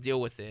wanted to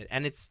deal with it,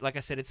 and it's like I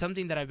said, it's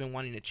something that I've been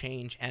wanting to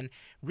change. And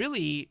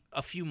really,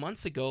 a few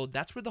months ago,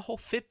 that's where the whole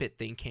Fitbit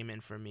thing came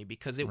in for me,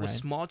 because it was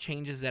small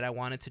changes that I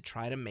wanted to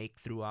try to make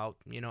throughout,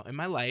 in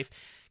my life,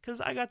 because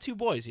I got 2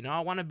 boys. I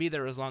want to be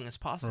there as long as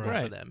possible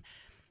for them.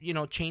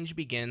 Change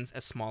begins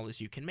as small as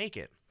you can make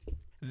it.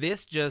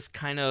 This just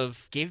kind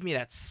of gave me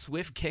that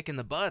swift kick in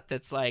the butt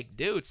that's like,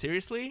 dude,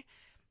 seriously?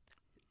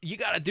 You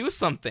got to do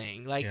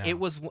something. Like, it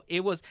was,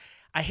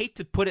 I hate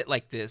to put it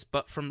like this,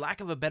 but from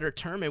lack of a better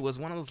term, it was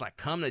one of those, like,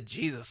 come to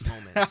Jesus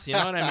moments. You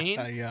know what I mean?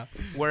 Yeah.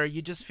 Where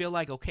you just feel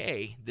like,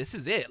 okay, this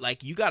is it.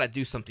 Like, you got to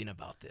do something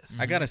about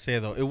this. I got to say,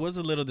 though, it was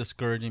a little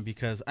discouraging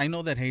because I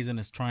know that Hazen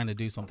is trying to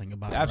do something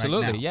about it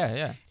Absolutely, right now.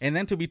 yeah. And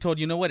then to be told,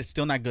 you know what, it's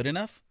still not good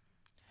enough?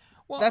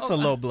 Well, that's a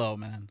low blow,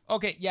 man.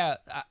 Okay, yeah,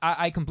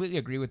 I completely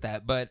agree with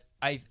that. But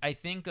I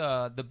think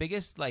the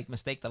biggest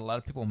mistake that a lot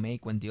of people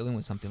make when dealing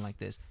with something like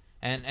this,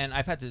 and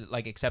I've had to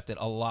accept it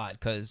a lot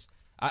because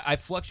I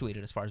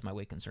fluctuated as far as my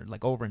weight concerned,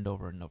 over and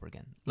over and over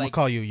again. We'll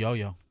call you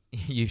Yo-Yo.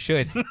 You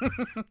should.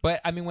 But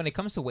I mean, when it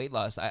comes to weight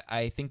loss,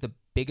 I think the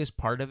biggest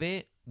part of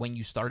it when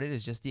you start it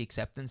is just the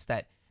acceptance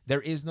that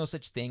there is no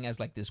such thing as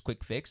this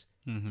quick fix.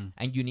 Mm-hmm.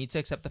 And you need to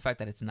accept the fact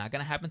that it's not going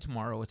to happen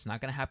tomorrow. It's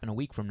not going to happen a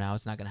week from now.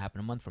 It's not going to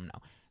happen a month from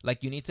now.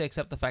 You need to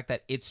accept the fact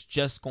that it's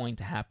just going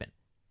to happen.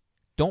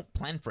 Don't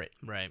plan for it.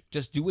 Right.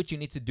 Just do what you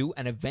need to do,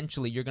 and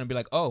eventually you're going to be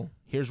like, oh,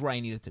 here's where I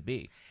need it to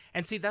be.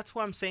 And see, that's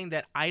why I'm saying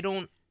that I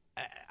don't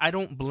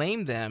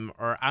blame them,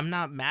 or I'm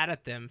not mad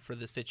at them for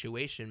the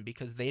situation,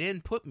 because they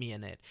didn't put me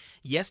in it.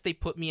 Yes, they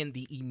put me in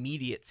the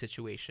immediate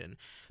situation,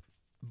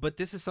 but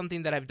this is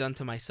something that I've done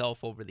to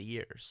myself over the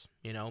years,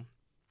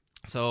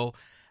 So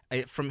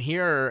from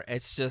here,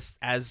 it's just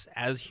as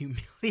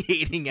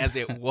humiliating as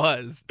it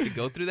was to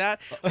go through that,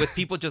 with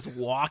people just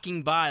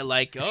walking by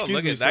like, oh, excuse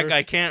look me, at that sir.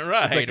 guy can't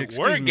ride.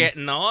 We're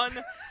getting on,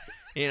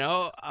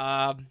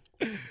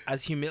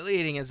 as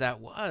humiliating as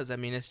that was. I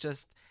mean, it's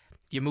just,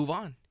 you move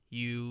on.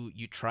 You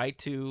try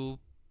to,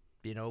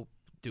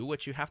 do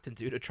what you have to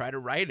do to try to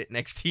ride it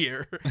next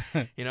year,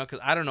 because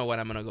I don't know when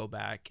I'm going to go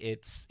back.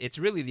 It's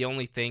really the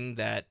only thing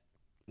that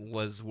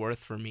was worth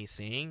for me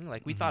seeing.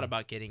 We thought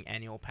about getting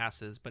annual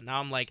passes, but now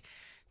I'm like,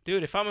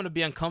 dude, if I'm going to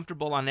be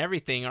uncomfortable on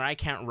everything, or I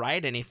can't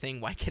ride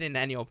anything, why get an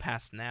annual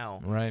pass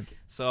now? Right.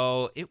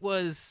 So it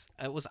was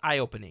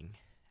eye-opening.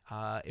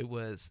 It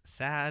was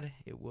sad.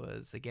 It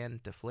was,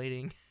 again,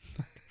 deflating.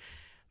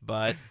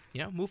 But,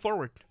 move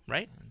forward,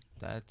 right?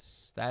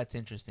 That's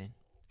interesting.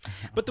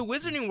 But the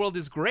Wizarding World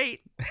is great.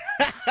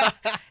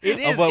 It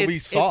is. Of what we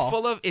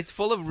saw. It's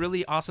full of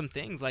really awesome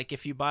things.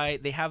 If you buy,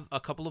 they have a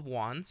couple of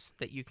wands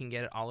that you can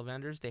get at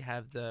Ollivanders. They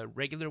have the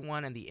regular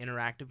one and the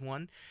interactive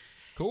one.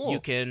 Cool.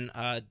 You can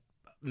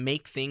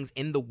make things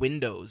in the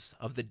windows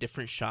of the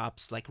different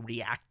shops,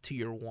 react to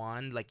your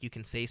wand. You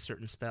can say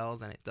certain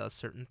spells and it does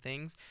certain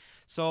things.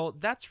 So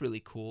that's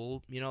really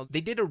cool.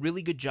 They did a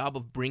really good job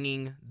of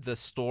bringing the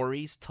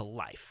stories to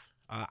life.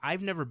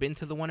 I've never been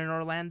to the one in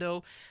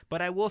Orlando,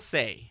 but I will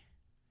say,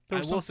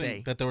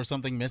 that there was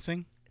something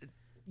missing.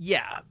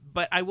 Yeah,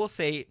 but I will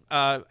say,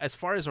 as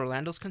far as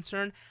Orlando's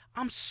concerned,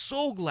 I'm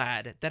so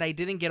glad that I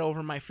didn't get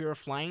over my fear of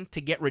flying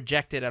to get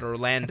rejected at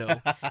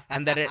Orlando,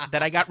 and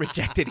that I got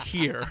rejected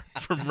here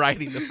from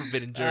riding the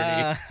Forbidden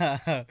Journey.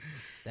 That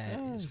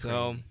is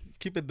So crazy.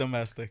 Keep it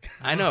domestic.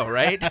 I know,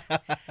 right?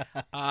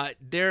 I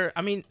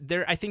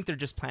think they're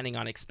just planning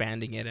on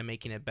expanding it and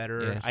making it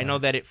better. Yes, I know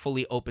that it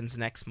fully opens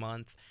next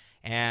month,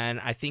 and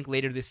I think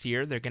later this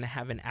year they're gonna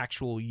have an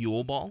actual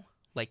Yule Ball,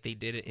 like they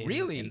did it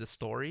in the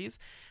stories,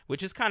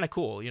 which is kind of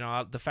cool.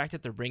 The fact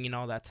that they're bringing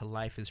all that to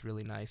life is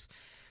really nice.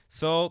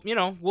 So,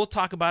 we'll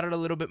talk about it a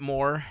little bit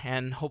more,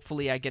 and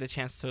hopefully I get a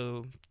chance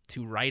to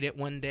ride it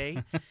one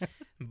day.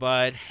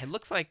 But it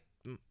looks like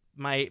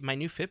my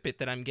new Fitbit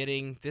that I'm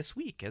getting this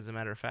week, as a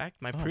matter of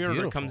fact. My pre-order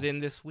beautiful. comes in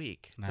this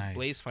week. Nice. The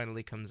Blaze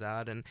finally comes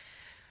out, and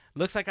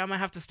looks like I might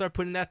have to start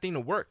putting that thing to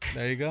work.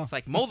 There you go. It's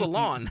like, mow the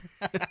lawn.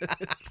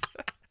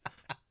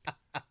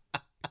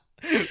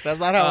 That's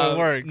not how it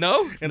works.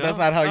 No? And No? that's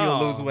not how you'll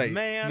Oh, lose weight.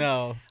 man.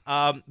 No.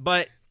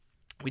 But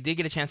we did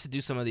get a chance to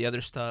do some of the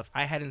other stuff.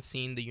 I hadn't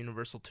seen the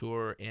Universal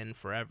Tour in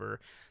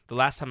forever. The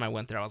last time I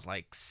went there, I was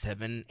like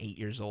 7, 8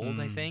 years old,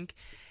 I think.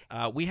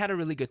 We had a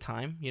really good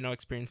time,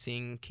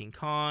 experiencing King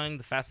Kong.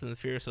 The Fast and the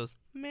Furious was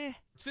meh.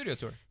 Studio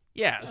tour.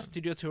 Yeah,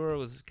 studio tour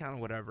was kind of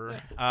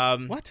whatever.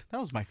 What? That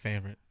was my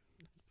favorite.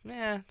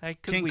 Yeah,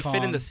 because King we fit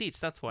in Kong. the seats.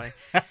 That's why.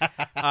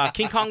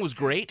 King Kong was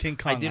great. King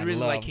Kong I did I really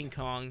like loved. King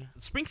Kong.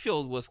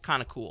 Springfield was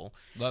kind of cool.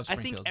 Love I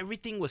Springfield. think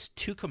everything was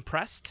too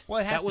compressed. Well,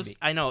 it has that to was. be.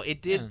 I know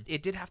it did. Yeah.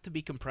 It did have to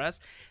be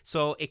compressed.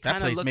 So it That kind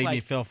of place looked made like me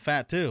feel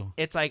fat too.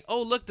 it's like,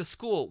 oh look, the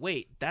school.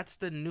 Wait, that's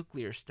the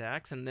nuclear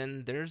stacks, and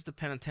then there's the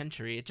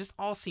penitentiary. It just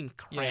all seemed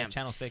Yeah, cramped.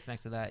 Channel 6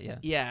 next to that. Yeah.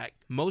 Yeah,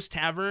 Moe's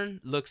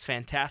Tavern looks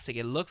fantastic.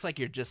 It looks like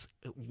you're just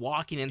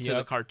walking into the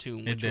Yep. cartoon,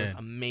 It which was did.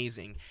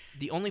 amazing.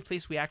 The only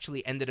place we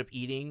actually ended up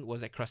eating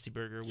was at Krusty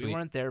Burger. We Sweet.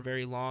 weren't there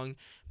very long,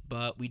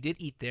 but we did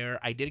eat there.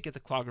 I did get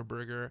the Clogger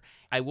Burger.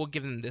 I will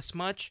give them this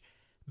much: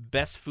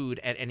 best food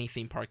at any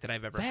theme park that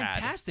I've ever had.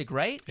 Fantastic,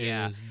 right? It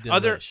Yeah, was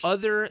other delish.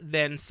 other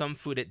than some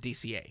food at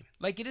DCA.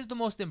 Like, it is the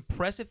most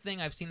impressive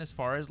thing I've seen as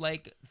far as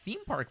like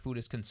theme park food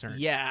is concerned.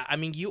 Yeah, I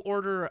mean, you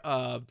order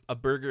a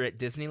burger at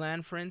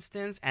Disneyland, for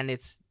instance, and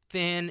it's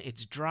thin,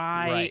 it's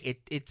dry, Right.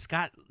 it's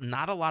got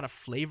not a lot of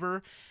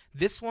flavor.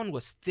 This one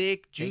was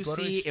thick, They go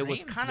to juicy. It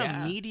was extremes, kind of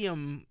yeah.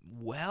 medium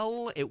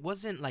well. It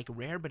wasn't like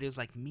rare, but it was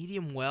like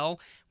medium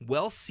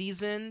well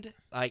seasoned.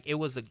 Like it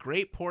was a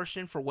great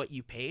portion for what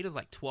you paid. It was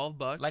like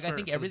 $12. Like, I for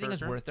think the everything is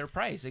burger. worth their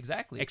price.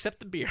 Exactly. Except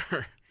the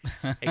beer.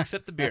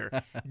 Except the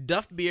beer.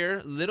 Duff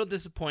beer, little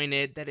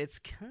disappointed that it's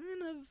kind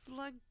of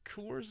like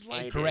Coors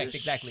Light. Correct.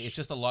 Exactly. It's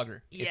just a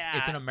lager. Yeah,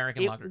 It's an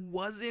American it lager.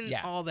 wasn't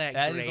Yeah, all that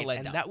that is great, a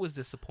letdown. and that was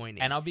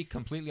disappointing. And I'll be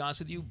completely honest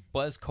with you,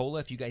 Buzz Cola,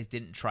 if you guys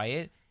didn't try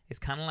it, it's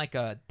kind of like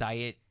a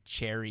diet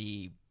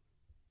cherry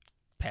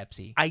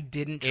Pepsi. I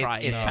didn't try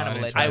It's it. kind of I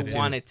a didn't letdown. try I it too.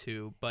 wanted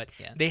to, but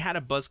Yeah. they had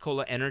a Buzz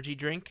Cola energy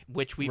drink,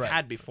 which we've Right.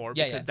 had before.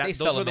 Yeah, because yeah. They those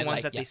sell were them the at, ones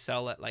like, that yeah. they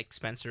sell at like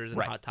Spencer's and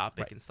Right, Hot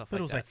Topic right. and stuff But like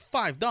it was that.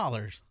 like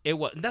 $5. It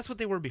was. That's what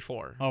they were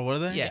before. Oh, were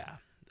they? Yeah.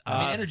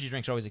 I mean, energy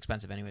drinks are always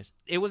expensive anyways.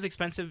 It was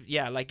expensive.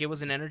 Yeah, like it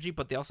was an energy,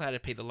 but they also had to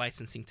pay the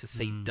licensing to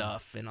say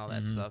Duff and all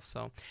that stuff.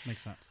 So,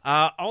 Makes sense.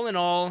 all in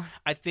all,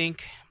 I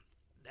think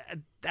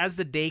as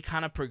the day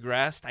kind of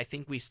progressed, I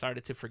think we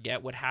started to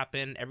forget what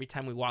happened. Every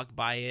time we walked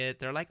by it,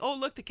 they're like, "Oh,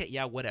 look, the cat."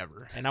 Yeah,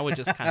 whatever. And I would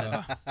just kind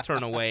of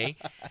turn away.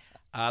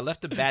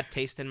 Left a bad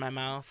taste in my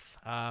mouth.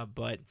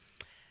 But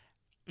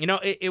you know,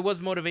 it was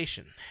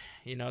motivation.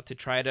 You know, to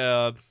try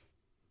to.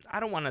 I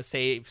don't want to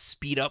say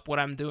speed up what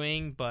I'm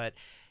doing, but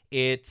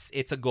it's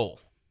a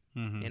goal.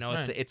 Mhm. You know,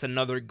 Right. it's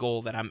another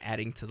goal that I'm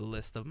adding to the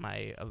list of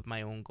my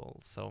own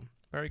goals.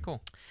 Very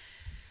cool.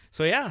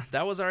 So yeah,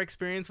 that was our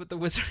experience with the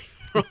Wizarding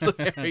World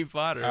of Harry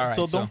Potter. All right.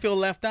 So so- don't feel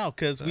left out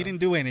because we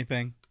didn't do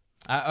anything.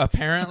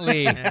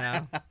 Apparently.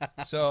 Yeah,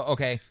 So,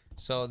 okay.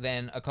 So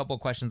then a couple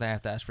of questions I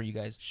have to ask for you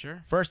guys.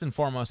 sure. First and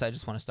foremost, I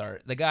just want to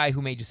start. The guy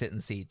who made you sit in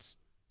the seats.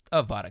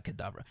 Avada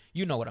Kedavra.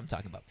 You know what I'm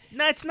talking about.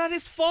 No, it's not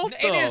his fault.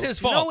 It is though. his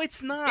fault. No,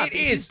 it's not. It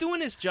He's is.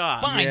 doing his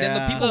job. Fine. Then the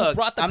Yeah. people who Look,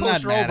 brought the I'm not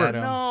coaster mad over. at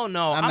him. No, I'm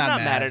I'm not not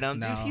mad mad. at him,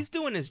 No. dude. He's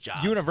doing his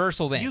job.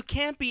 Universal then. You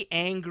can't be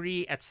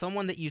angry at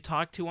someone that you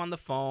talk to on the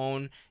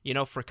phone, you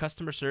know, for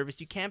customer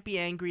service. You can't be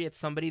angry at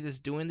somebody that's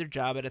doing their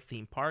job at a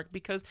theme park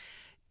because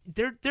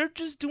they're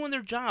just doing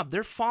their job.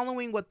 They're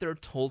following what they're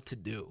told to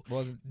do.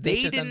 Well, They they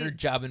should have done didn't- their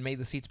job and made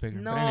the seats bigger.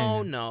 But No,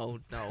 anyway. no.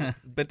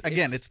 But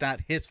again, It's- it's not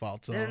his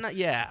fault. So They're not.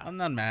 Yeah. I'm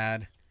not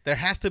mad. There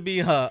has to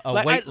be a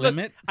Like, weight look,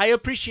 limit. I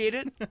appreciate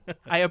it.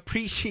 I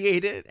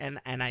appreciate it, and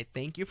I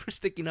thank you for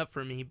sticking up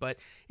for me. But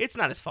it's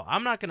not his fault.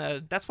 I'm not gonna.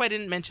 That's why I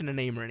didn't mention a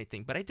name or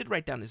anything. But I did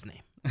write down his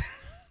name.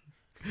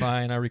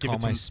 Fine, I recall it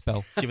to my him.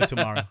 spell. Give it to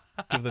Mario.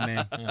 Give the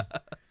name. Yeah.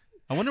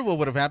 I wonder what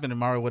would have happened if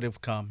Mario would have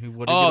come. He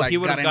would have Oh, like, he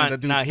would got have into gone. the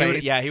dude's Nah,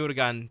 face. he would have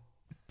gone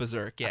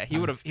berserk. Yeah, he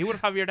would have. He would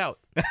have Javiered out.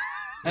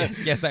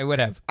 yes, I would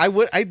have. I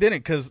didn't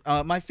because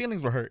my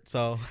feelings were hurt.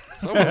 So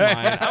So were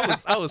mine.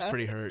 I was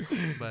pretty hurt,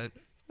 but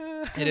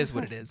it is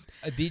what it is.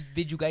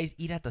 Did you guys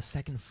eat at the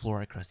second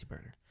floor at Krusty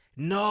Burger?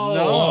 No,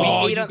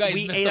 No. we ate. You guys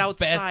We missed ate the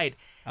best- outside.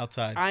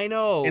 outside. I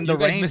know. In the You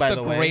guys rain, missed by the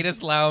the way.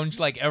 greatest lounge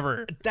like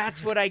ever.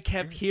 That's what I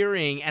kept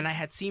hearing, and I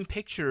had seen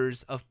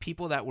pictures of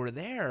people that were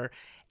there,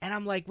 and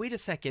I'm like, wait a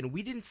second,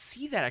 we didn't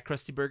see that at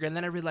Krusty Burger, and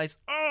then I realized,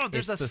 oh,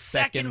 there's It's a the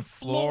second second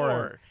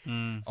floor.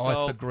 Mm. Oh,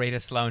 it's So- the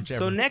greatest lounge ever.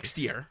 So next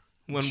year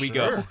when we Sure.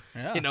 go,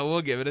 Yeah. you know,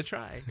 we'll give it a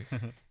try.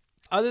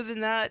 Other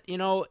than that, you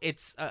know,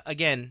 it's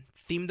again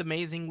themed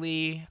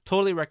amazingly.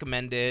 Totally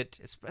recommend it,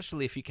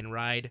 especially if you can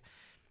ride.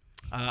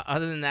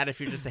 Other than that, if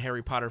you're just a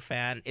Harry Potter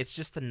fan, it's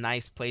just a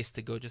nice place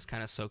to go, just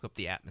kind of soak up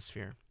the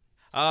atmosphere.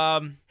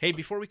 Hey,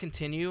 before we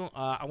continue,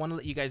 I want to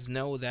let you guys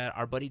know that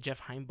our buddy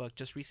Jeff Heimbuck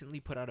just recently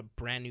put out a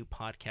brand new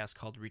podcast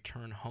called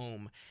Return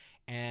Home,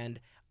 and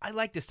I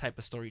like this type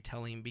of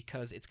storytelling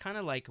because it's kind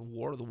of like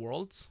War of the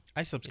Worlds. I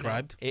you know?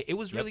 subscribed. It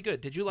was really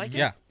good. Did you like it?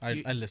 Yeah,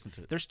 You- I listened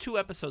to it. There's 2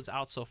 episodes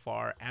out so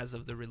far as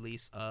of the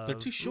release of They're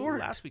too short.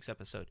 last week's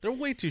episode. They're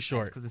way too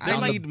short. 'cause it's I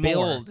on the need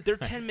build. more. They're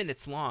 10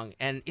 minutes long,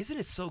 and isn't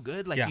it so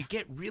good? Like Yeah. you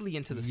get really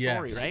into the Yes.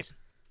 story, right?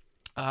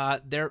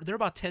 They're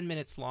about 10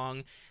 minutes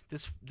long.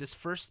 This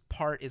first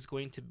part is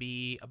going to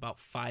be about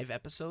 5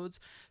 episodes.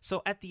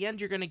 So at the end,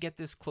 you're going to get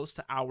this close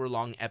to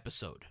hour-long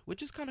episode,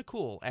 which is kind of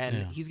cool. And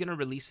Yeah. he's going to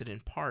release it in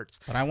parts.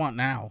 But I want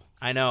now.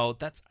 I know.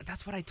 That's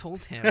what I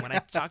told him. When I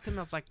talked to him,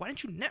 I was like, why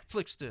didn't you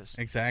Netflix this?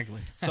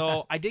 Exactly.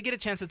 So I did get a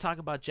chance to talk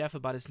about Jeff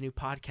about his new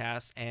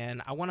podcast,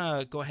 and I want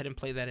to go ahead and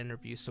play that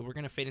interview. So we're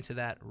going to fade into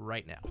that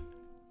right now.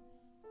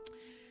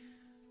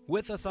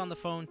 With us on the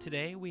phone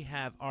today, we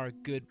have our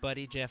good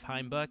buddy, Jeff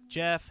Heimbuck.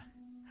 Jeff,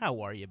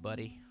 how are you,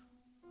 buddy?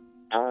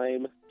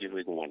 I'm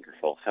doing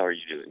wonderful. How are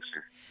you doing,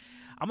 sir?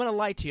 I'm going to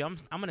lie to you. I'm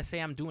going to say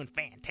I'm doing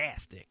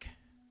fantastic.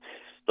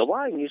 The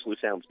line usually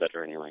sounds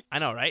better anyway. I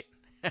know, right?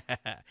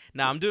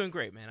 No, I'm doing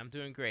great, man. I'm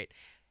doing great.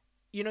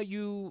 You know,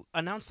 you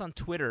announced on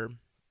Twitter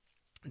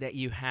that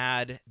you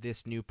had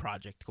this new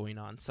project going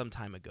on some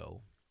time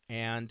ago,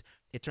 and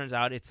it turns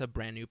out it's a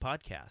brand new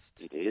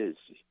podcast. It is.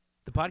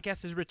 The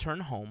podcast is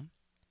Return Home,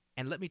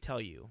 and let me tell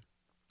you,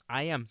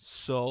 I am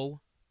so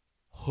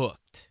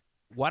hooked.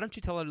 Why don't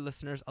you tell our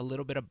listeners a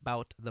little bit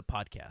about the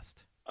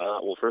podcast?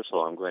 Well, first of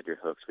all, I'm glad you're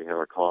hooked. We have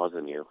our claws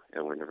in you,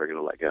 and we're never going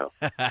to let go.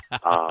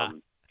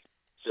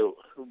 So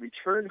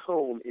Return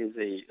Home is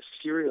a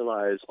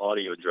serialized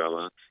audio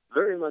drama,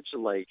 very much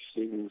like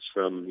things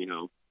from,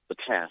 the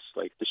past,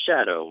 like The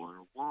Shadow or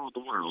War of the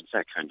Worlds,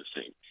 that kind of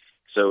thing.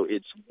 So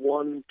it's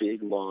one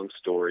big, long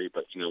story,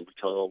 but, we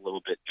tell a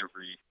little bit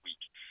every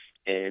week.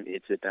 And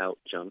it's about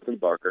Jonathan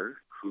Barker,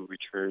 who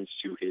returns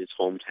to his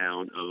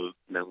hometown of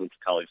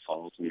Melancholy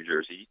Falls, New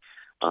Jersey,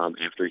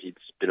 after he's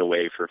been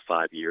away for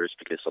 5 years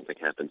because something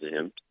happened to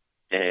him.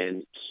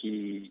 And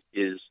he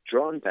is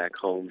drawn back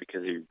home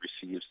because he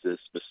receives this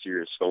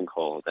mysterious phone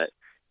call that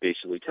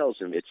basically tells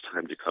him it's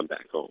time to come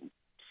back home.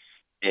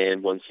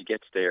 And once he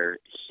gets there,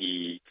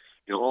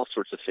 all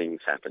sorts of things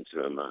happen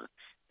to him.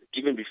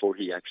 Even before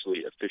he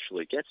actually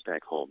officially gets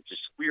back home,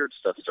 just weird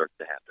stuff starts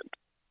to happen.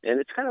 And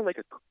it's kind of like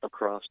a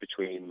cross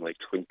between like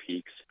Twin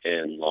Peaks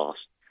and Lost.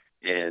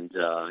 And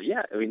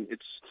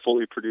it's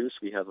fully produced.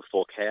 We have a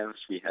full cast.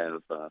 We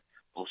have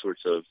all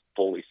sorts of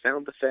Foley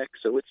sound effects.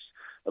 So it's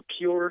a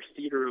pure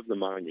theater of the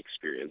mind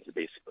experience,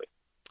 basically.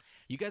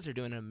 You guys are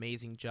doing an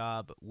amazing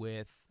job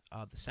with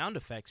the sound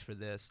effects for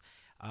this.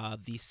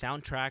 The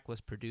soundtrack was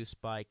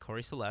produced by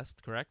Corey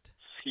Celeste, correct?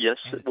 Yes,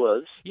 it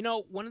was.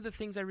 One of the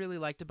things I really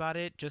liked about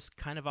it, just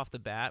kind of off the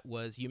bat,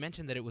 was you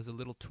mentioned that it was a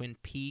little Twin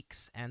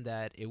Peaks and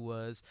that it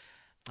was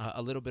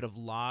a little bit of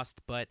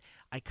Lost, but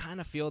I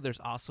kind of feel there's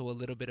also a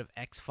little bit of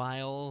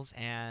X-Files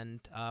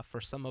and,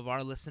 for some of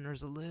our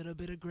listeners, a little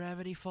bit of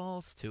Gravity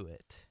Falls to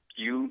it.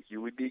 You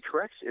would be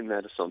correct in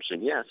that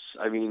assumption, yes.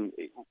 I mean,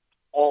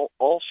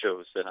 all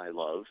shows that I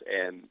love,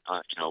 and,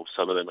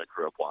 some of them I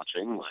grew up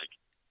watching, like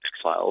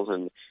X-Files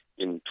and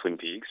in Twin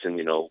Peaks, and,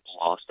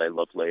 Lost I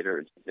loved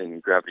later,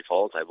 and Gravity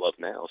Falls I love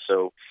now.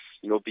 So,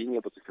 being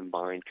able to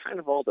combine kind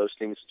of all those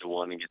things into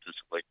one and get this,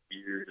 like,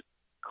 weird,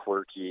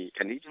 quirky,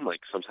 and even, like,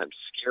 sometimes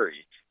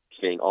scary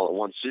thing all at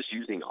once, just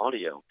using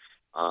audio,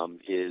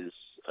 is,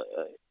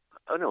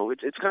 I don't know,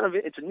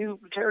 it's a new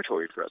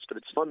territory for us, but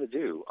it's fun to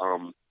do.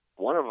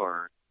 One of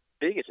our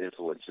biggest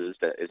influences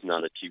that is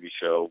not a TV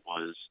show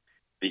was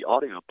the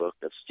audiobook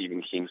of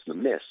Stephen King's The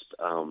Mist.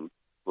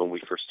 When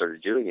we first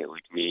started doing it,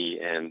 like me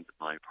and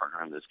my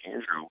partner on this,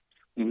 Andrew,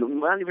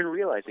 not even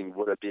realizing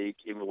what a big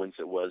influence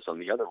it was on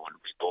the other one.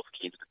 We both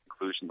came to the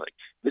conclusion, like,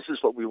 this is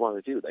what we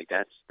want to do. Like,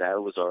 that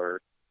was our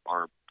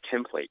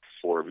template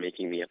for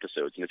making the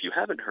episodes. And if you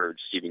haven't heard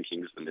Stephen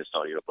King's The Mist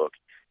audiobook,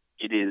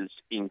 it is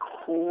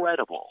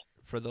incredible.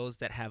 For those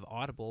that have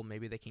Audible,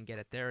 maybe they can get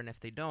it there, and if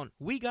they don't,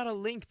 we got a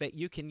link that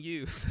you can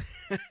use.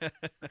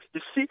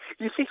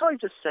 You see how I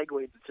just segued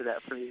into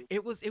that for you?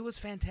 It was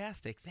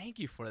fantastic. Thank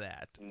you for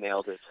that.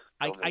 Nailed it.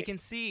 I can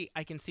see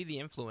the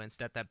influence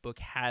that book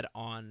had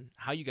on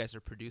how you guys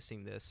are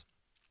producing this.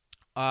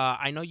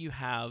 I know you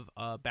have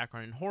a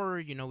background in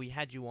horror. We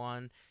had you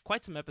on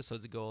quite some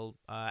episodes ago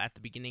at the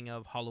beginning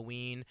of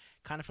Halloween,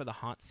 kind of for the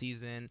haunt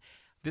season.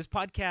 This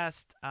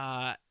podcast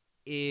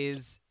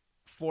is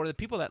for the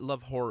people that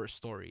love horror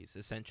stories,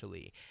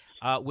 essentially.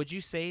 Would you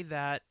say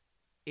that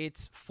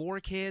it's for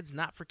kids,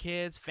 not for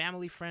kids,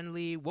 family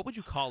friendly? What would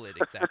you call it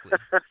exactly?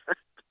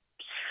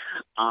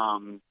 I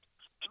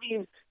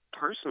mean,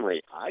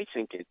 personally, I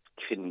think it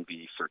couldn't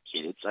be for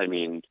kids. I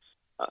mean,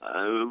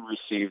 I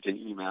received an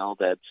email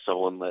that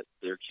someone let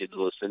their kids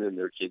listen and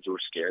their kids were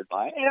scared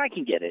by it, and I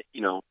can get it.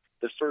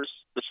 The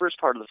first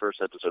part of the first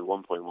episode,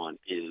 1.1,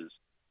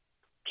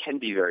 can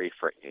be very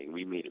frightening.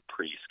 We made it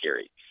pretty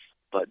scary.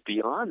 But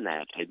beyond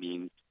that, I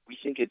mean, we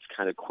think it's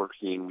kind of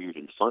quirky and weird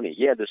and funny.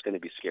 Yeah, there's going to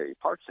be scary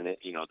parts in it.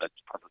 That's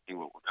probably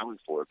what we're going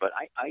for. But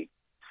I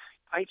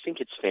think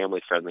it's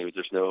family friendly.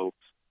 There's no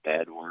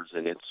bad words,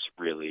 and it's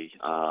really,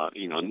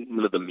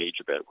 none of the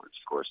major bad words,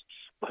 of course.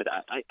 But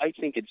I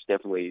think it's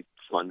definitely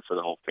fun for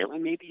the whole family.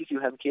 Maybe if you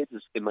have kids,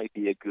 it might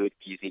be a good,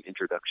 easy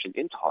introduction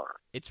into horror.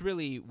 It's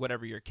really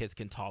whatever your kids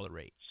can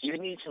tolerate. You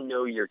need to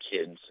know your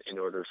kids in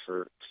order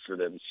for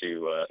them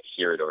to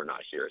hear it or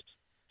not hear it.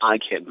 I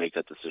can't make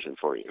that decision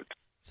for you.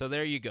 So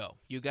there you go.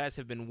 You guys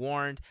have been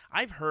warned.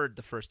 I've heard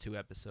the first 2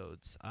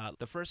 episodes.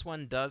 The first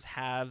one does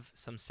have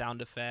some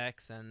sound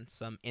effects and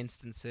some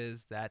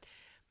instances that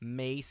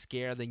may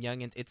scare the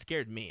youngins. It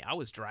scared me. I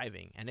was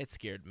driving, and it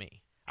scared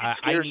me. It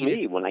scares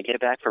me. When I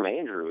get back from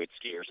Andrew, it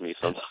scares me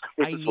sometimes.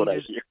 That's what I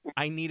hear.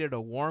 I needed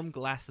a warm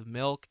glass of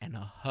milk and a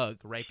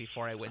hug right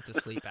before I went to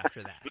sleep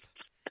after that.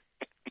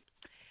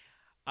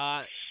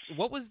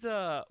 What was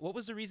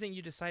the reason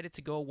you decided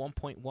to go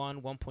 1.1,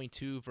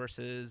 1.2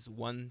 versus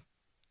 1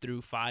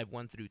 through 5,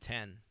 1 through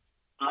 10?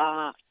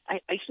 I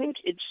think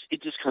it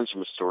just comes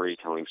from a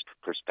storytelling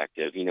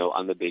perspective. You know,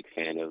 I'm a big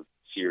fan of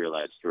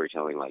serialized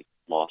storytelling like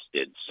Lost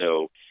did.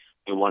 So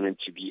I wanted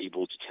to be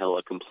able to tell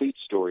a complete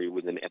story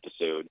with an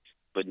episode,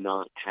 but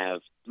not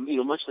have, you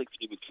know, much like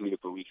we did with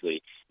Communico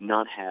Weekly,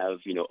 not have,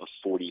 you know, a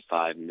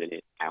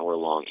 45-minute,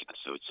 hour-long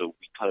episode. So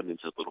we cut them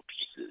into little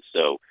pieces.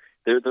 So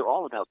they're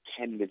all about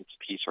 10 minutes a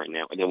piece right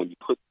now. And then when you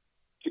put,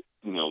 you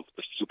know,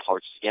 the few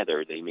parts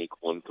together, they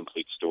make one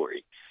complete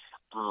story.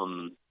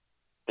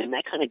 And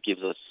that kind of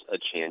gives us a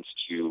chance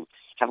to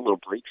have little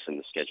breaks in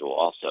the schedule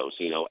also.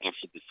 So, you know,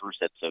 after the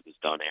first episode is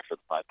done, after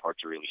the 5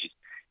 parts are released,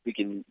 we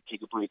can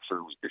take a break for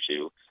a week or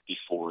 2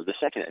 before the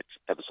second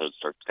episode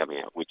starts coming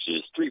out, which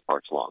is 3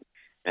 parts long.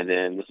 And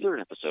then the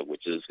third episode,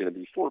 which is going to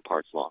be 4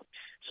 parts long.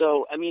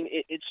 So, I mean,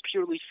 it's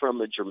purely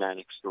from a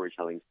dramatic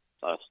storytelling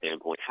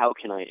standpoint. How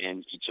can I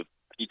end each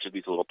of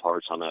these little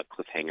parts on a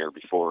cliffhanger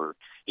before,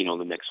 you know,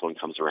 the next one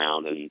comes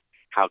around? And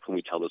how can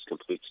we tell this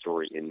complete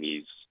story in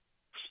these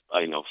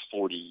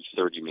 40,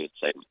 30-minute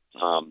segments.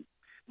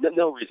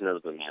 No reason other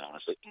than that,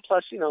 honestly.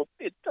 Plus, you know,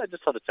 I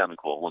just thought it sounded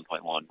cool.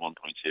 1.1,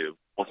 1.2,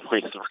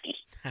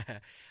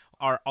 1.3.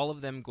 Are all of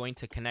them going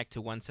to connect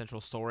to one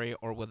central story,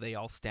 or will they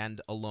all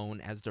stand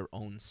alone as their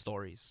own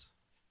stories?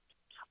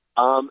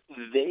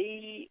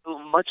 They,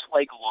 much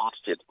like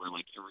Lost did, where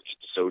like every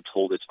episode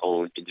told its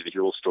own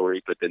individual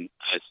story, but then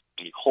as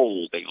a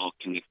whole, they all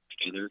connect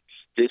together.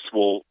 This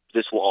will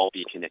all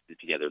be connected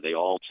together. They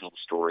all tell the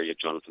story of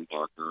Jonathan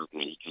Barker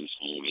when he comes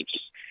home. It's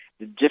just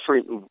the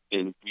different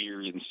and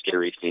weird and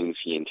scary things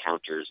he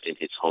encounters in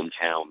his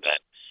hometown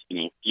that,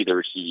 you know,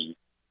 either he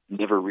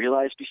never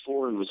realized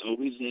before and was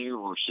always there,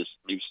 or it's just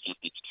new stuff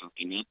that's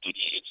popping up. But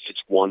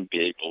it's one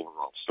big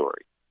overall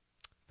story.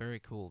 Very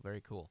cool,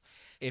 very cool.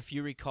 If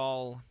you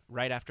recall,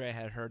 right after I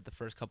had heard the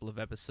first couple of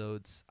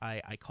episodes,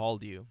 I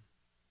called you,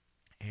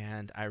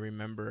 and I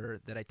remember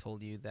that I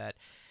told you that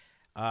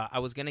I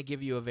was going to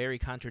give you a very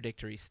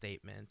contradictory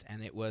statement,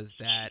 and it was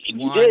that,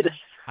 one,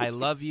 I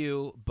love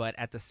you, but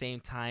at the same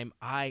time,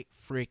 I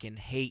freaking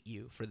hate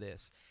you for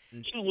this.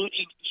 You know what?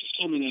 You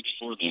told me that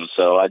before, though,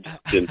 so I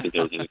just didn't think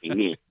there was anything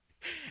new.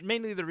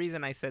 Mainly the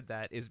reason I said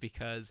that is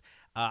because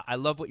I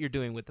love what you're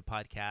doing with the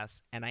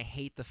podcast, and I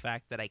hate the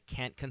fact that I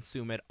can't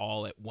consume it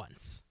all at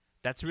once.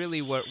 That's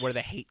really where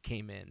the hate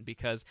came in,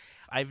 because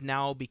I've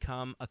now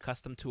become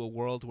accustomed to a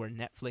world where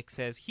Netflix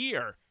says,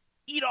 here,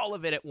 eat all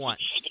of it at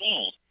once. Do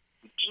it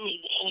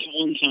all at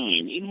one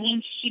time, in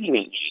one sitting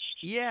at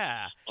least.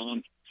 Yeah.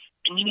 And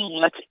you know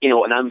what? You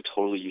know, and I'm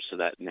totally used to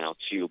that now,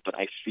 too, but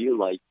I feel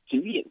like, to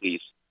me at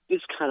least,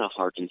 this kind of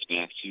harkens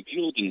back to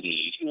the olden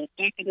days, you know,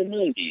 back in the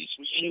 90s.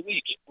 We had to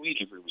wait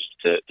every week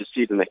to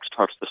see the next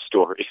part of the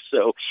story.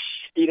 So,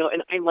 you know,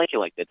 and I like it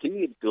like that. To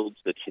me, it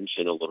builds the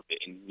tension a little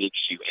bit and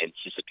makes you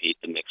anticipate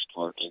the next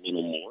part a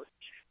little more.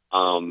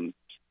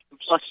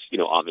 Plus, you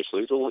know,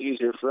 obviously, it's a little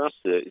easier for us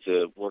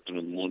to work on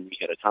them 1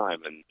 week at a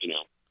time and, you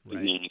know,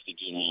 right. Not have to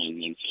do all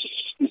in one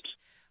sitting.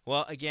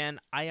 Well,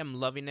 again, I am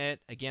loving it.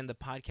 Again, the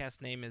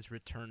podcast name is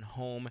Return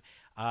Home.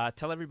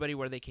 Tell everybody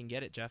where they can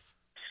get it, Jeff.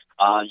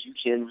 You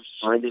can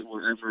find it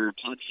wherever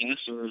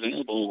podcasts are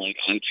available, like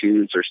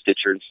iTunes or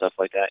Stitcher and stuff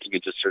like that. You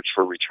can just search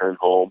for Return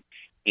Home.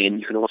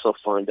 And you can also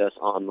find us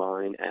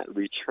online at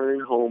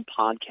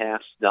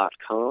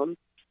returnhomepodcast.com.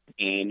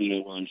 And, you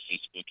know, we're on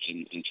Facebook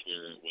and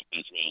Twitter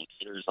as well.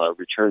 There's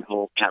Return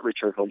Home, at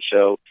Return Home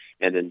Show,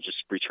 and then just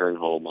Return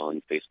Home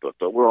on Facebook.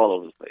 But we're all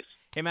over the place.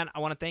 Hey, man, I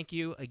want to thank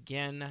you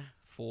again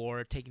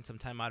for taking some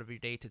time out of your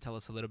day to tell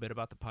us a little bit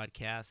about the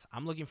podcast.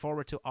 I'm looking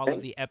forward to all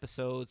of the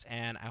episodes,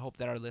 and I hope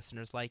that our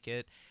listeners like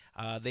it.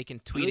 They can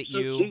tweet at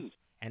you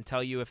and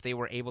tell you if they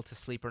were able to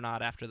sleep or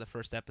not after the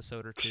first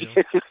episode or 2.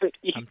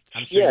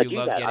 I'm sure you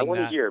love getting that. I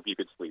want to hear if you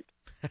could sleep.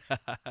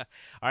 All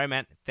right,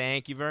 man.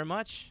 Thank you very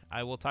much.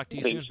 I will talk to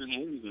you Thanks soon. For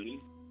having me,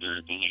 buddy. All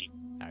right, bye.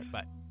 All right,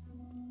 bye.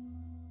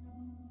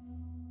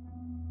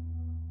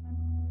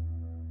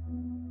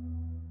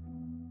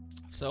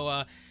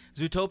 So,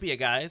 Zootopia,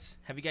 guys.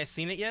 Have you guys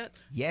seen it yet?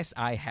 Yes,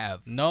 I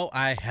have. No,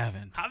 I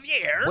haven't.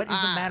 Javier! What is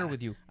the matter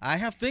with you? I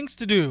have things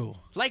to do.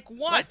 Like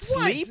what?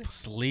 Sleep?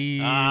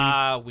 Sleep.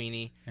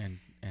 Weenie.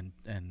 And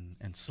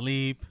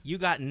sleep. You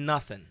got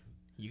nothing.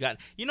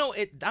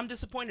 I'm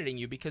disappointed in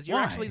you because you're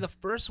Why? actually the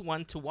first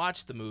one to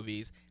watch the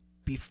movies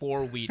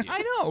before we do.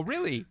 I know,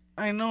 really.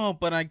 I know,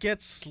 but I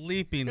get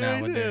sleepy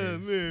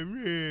nowadays.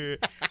 You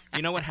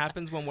know what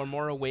happens when we're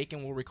more awake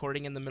and we're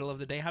recording in the middle of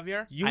the day,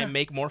 Javier? I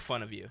make more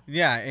fun of you.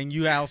 Yeah, and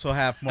you also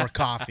have more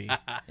coffee.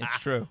 It's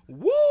true.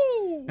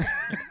 Woo!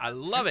 I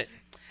love it.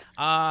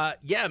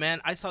 Yeah,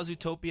 man, I saw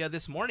Zootopia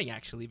this morning,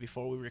 actually,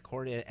 before we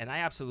recorded, and I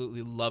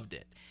absolutely loved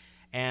it.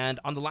 And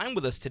on the line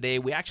with us today,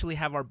 we actually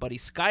have our buddy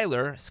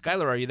Skylar.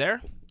 Skylar, are you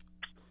there?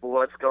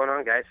 What's going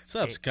on, guys? What's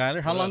up,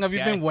 Skylar? How What long up, have you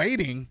Sky? been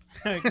waiting?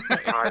 Honest.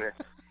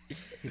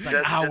 He's like,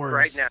 Just hours.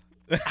 right now.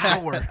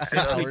 Hours.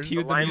 Actually, Hours.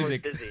 cue the line was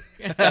music. busy.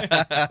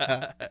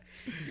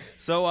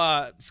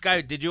 So,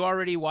 Sky, did you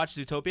already watch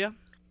Zootopia?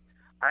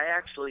 I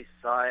actually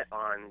saw it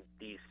on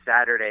the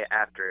Saturday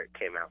after it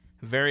came out.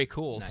 Very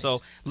cool. Nice.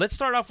 So let's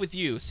start off with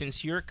you,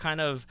 since you're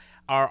kind of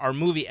our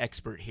movie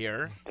expert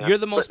here. Yeah, You're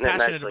the most putting it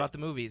passionate nicely. about the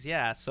movies.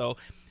 Yeah. So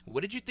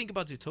what did you think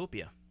about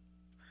Zootopia?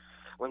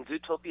 When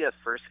Zootopia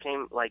first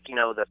came,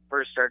 the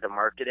first started to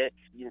market it,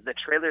 the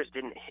trailers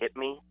didn't hit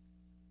me.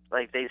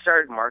 Like, they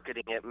started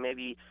marketing it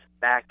maybe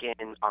back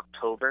in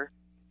October,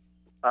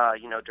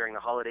 during the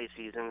holiday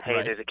season. Hey,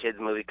 Right. there's a kids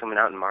movie coming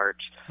out in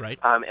March. Right.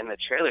 And the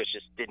trailers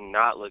just did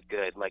not look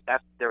good. Like,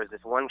 that, there was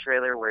this one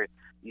trailer where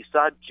you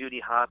saw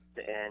Judy Hopps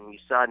and you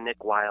saw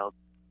Nick Wilde,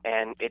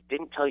 and it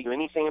didn't tell you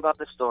anything about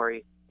the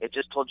story. It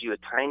just told you a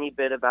tiny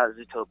bit about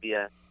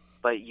Zootopia,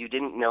 but you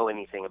didn't know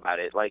anything about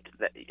it. Like,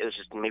 it was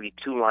just maybe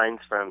 2 lines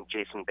from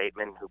Jason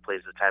Bateman, who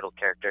plays the title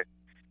character,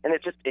 and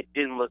it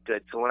didn't look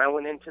good. So when I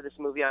went into this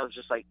movie, I was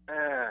just like,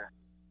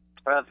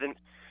 then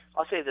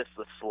I'll say this: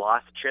 the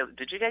sloth trailer.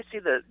 Did you guys see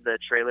the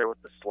trailer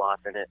with the sloth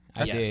in it?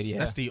 I did, yeah.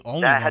 That's the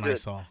only That one had I to-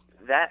 saw.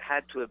 That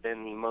had to have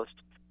been the most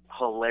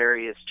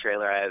hilarious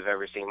trailer I have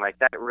ever seen. Like,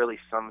 that really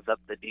sums up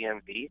the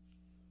DMV.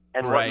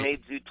 And Right. what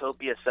made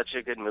Zootopia such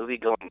a good movie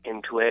going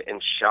into it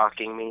and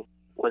shocking me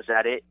was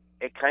that it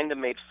kind of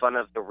made fun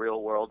of the real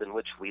world in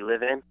which we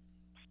live in.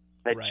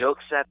 The Right.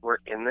 jokes that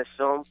were in this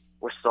film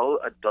were so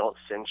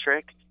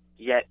adult-centric,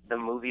 yet the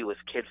movie was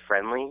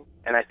kid-friendly.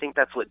 And I think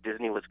that's what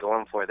Disney was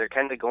going for. They're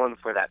kind of going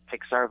for that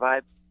Pixar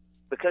vibe.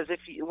 Because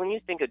when you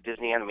think of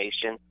Disney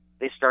animation,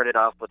 they started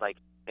off with,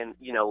 in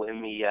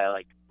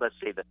the let's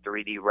say the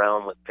 3D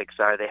realm with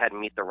Pixar, they had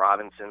Meet the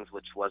Robinsons,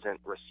 which wasn't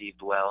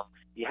received well.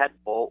 You had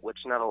Bolt, which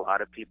not a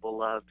lot of people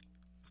loved.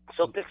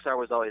 So Pixar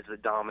was always the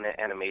dominant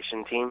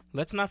animation team.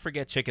 Let's not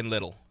forget Chicken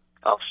Little.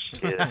 Oh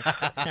shit,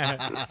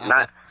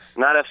 not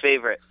a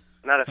favorite,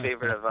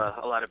 of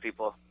a lot of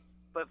people.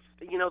 But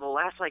the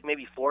last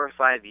maybe 4 or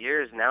 5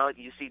 years now,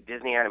 you see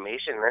Disney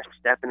animation, they're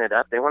stepping it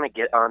up. They want to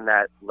get on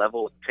that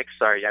level with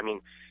Pixar. I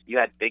mean, you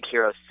had Big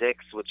Hero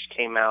 6, which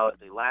came out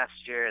last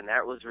year, and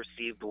that was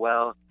received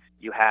well.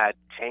 You had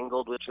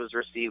Tangled, which was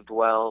received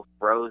well,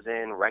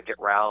 Frozen, Wreck-It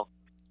Ralph,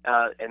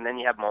 and then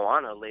you have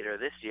Moana later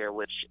this year,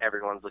 which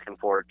everyone's looking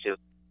forward to.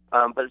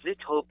 But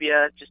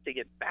Zootopia, just to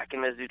get back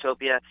into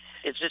Zootopia,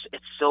 it's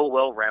so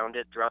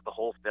well-rounded throughout the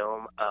whole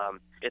film.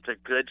 It's a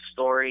good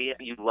story.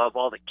 You love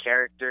all the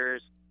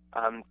characters.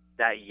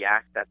 That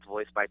yak that's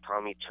voiced by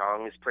Tommy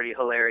Chong is pretty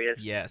hilarious.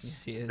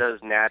 Yes. She is. Those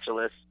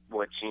naturalists,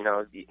 which,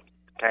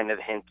 kind of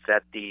hints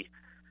at the,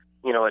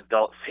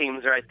 adult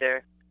themes right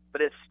there.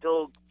 But it's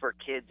still for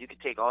kids. You could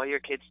take all your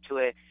kids to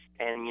it,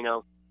 and,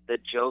 the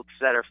jokes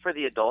that are for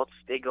the adults,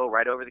 they go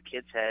right over the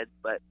kids' heads,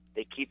 but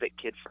they keep it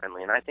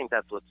kid-friendly. And I think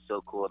that's what's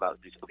so cool about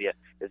Zootopia,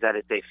 is that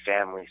it's a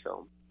family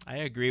film. I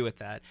agree with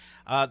that.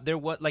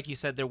 Like you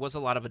said, there was a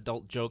lot of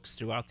adult jokes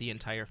throughout the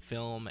entire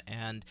film,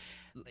 and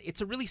it's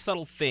a really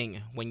subtle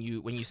thing when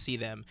you see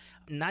them.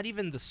 Not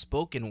even the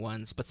spoken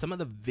ones, but some of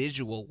the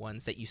visual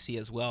ones that you see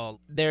as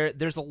well.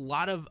 There's a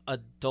lot of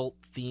adult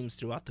themes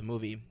throughout the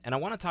movie, and I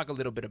want to talk a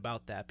little bit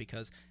about that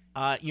because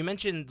you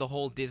mentioned the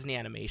whole Disney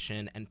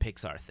animation and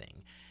Pixar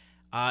thing.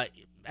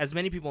 As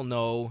many people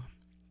know,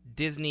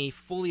 Disney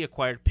fully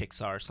acquired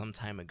Pixar some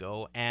time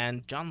ago,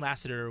 and John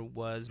Lasseter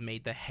was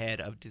made the head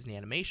of Disney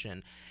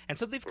Animation. And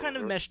so they've kind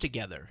of meshed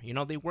together.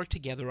 They work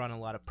together on a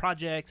lot of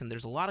projects, and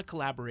there's a lot of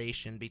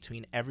collaboration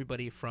between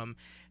everybody from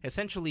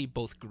essentially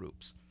both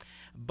groups.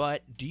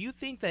 But do you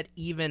think that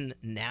even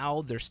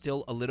now there's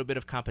still a little bit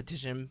of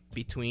competition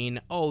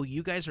between, oh,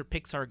 you guys are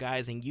Pixar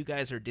guys and you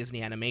guys are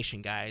Disney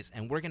Animation guys,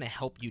 and we're going to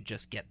help you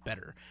just get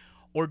better?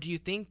 Or do you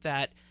think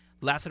that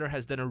Lasseter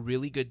has done a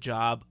really good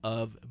job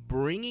of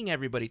bringing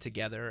everybody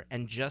together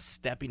and just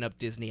stepping up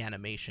Disney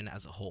Animation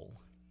as a whole?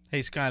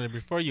 Hey, Skylar,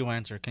 before you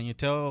answer, can you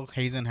tell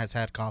Hazen has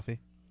had coffee?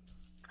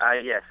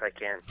 Yes, I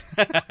can.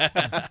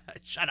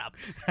 Shut up.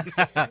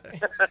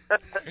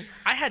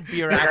 I had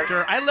beer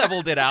after. I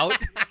leveled it out.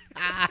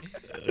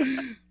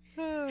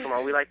 Come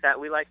on, we like that.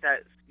 We like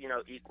that,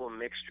 equal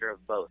mixture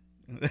of both.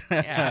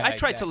 Yeah, I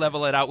tried to Exactly.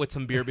 level it out with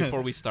some beer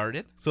before we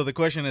started. So the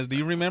question is, do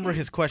you remember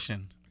his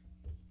question?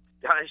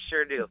 I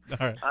sure do. All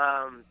right.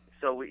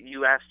 So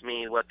you asked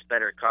me what's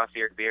better,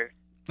 coffee or beer?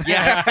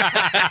 Yeah.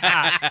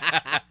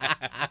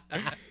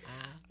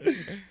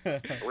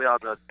 We all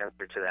know the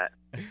answer to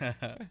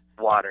that.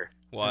 Water.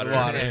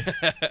 Water.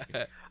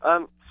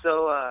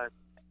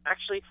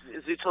 Actually,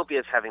 Zootopia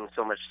is having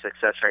so much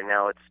success right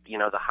now. It's,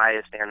 the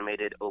highest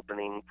animated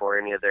opening for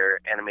any of their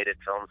animated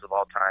films of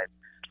all time.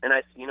 And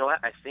I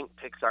think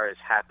Pixar is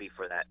happy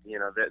for that.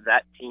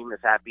 That team is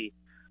happy.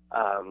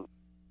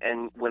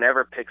 And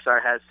whenever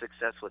Pixar has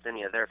success with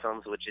any of their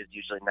films, which is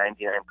usually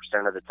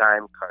 99% of the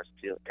time, Cars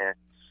 2,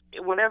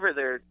 whenever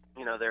their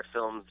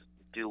films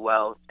do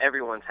well,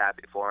 everyone's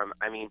happy for him.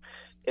 I mean,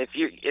 if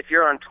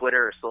you're on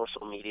Twitter or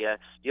social media,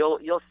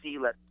 you'll see,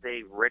 let's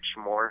say, Rich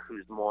Moore,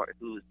 who's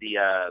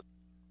the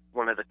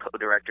one of the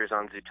co-directors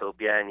on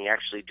Zootopia, and he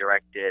actually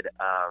directed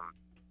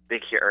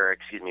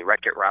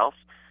Wreck-It Ralph.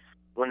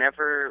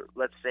 Whenever,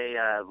 let's say,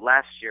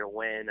 last year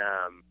when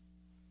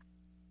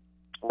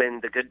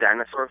The Good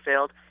Dinosaur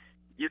failed,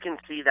 you can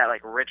see that,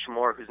 like, Rich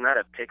Moore, who's not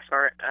a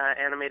Pixar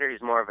animator,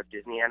 he's more of a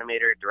Disney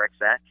animator, directs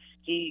that.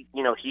 He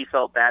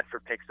felt bad for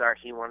Pixar.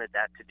 He wanted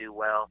that to do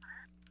well.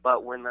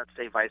 But when, let's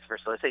say, vice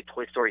versa, let's say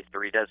Toy Story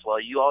 3 does well,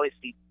 you always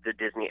see the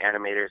Disney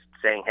animators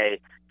saying,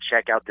 hey,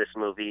 check out this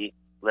movie.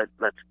 Let's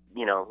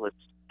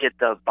get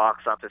the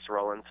box office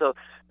rolling. So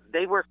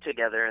they work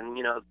together, and,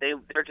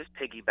 they're just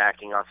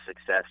piggybacking off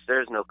success.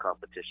 There's no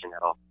competition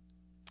at all.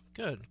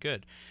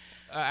 Good.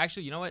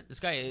 Actually, you know what,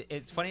 Sky?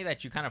 It's funny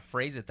that you kind of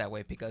phrase it that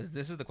way, because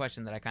this is the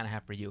question that I kind of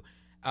have for you.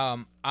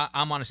 I'm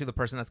honestly the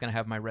person that's going to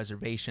have my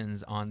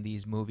reservations on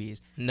these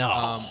movies.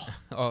 No.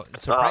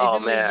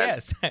 Surprisingly, man.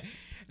 yes.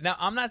 Now,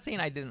 I'm not saying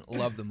I didn't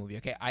love the movie,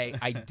 okay?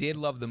 I did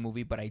love the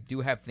movie, but I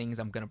do have things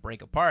I'm going to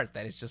break apart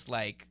that it's just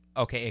like,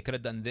 okay, it could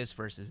have done this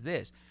versus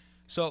this.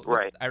 So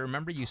right. I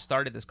remember you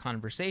started this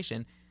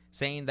conversation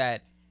saying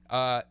that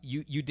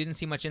you didn't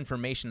see much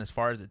information as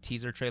far as the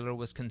teaser trailer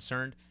was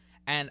concerned.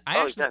 And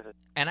I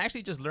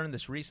actually just learned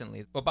this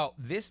recently. About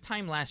this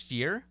time last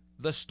year,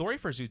 the story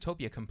for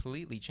Zootopia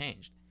completely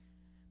changed.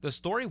 The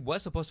story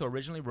was supposed to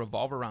originally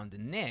revolve around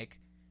Nick,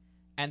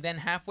 and then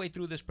halfway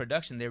through this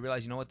production, they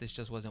realized, you know what, this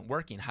just wasn't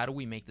working. How do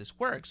we make this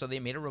work? So they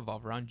made it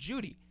revolve around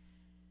Judy.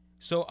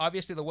 So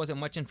obviously there wasn't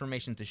much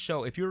information to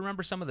show. If you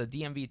remember some of the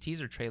DMV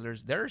teaser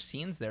trailers, there are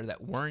scenes there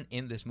that weren't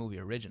in this movie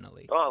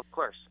originally. Oh, of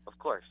course.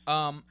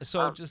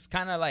 Just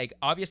kind of like,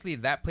 obviously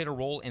that played a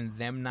role in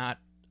them not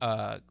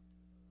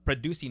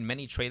producing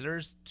many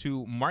trailers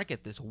to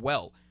market this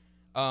well.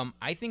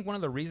 I think one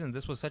of the reasons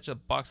this was such a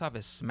box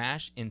office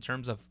smash in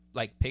terms of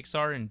like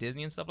Pixar and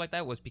Disney and stuff like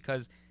that was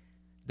because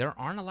there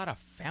aren't a lot of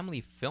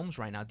family films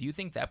right now. Do you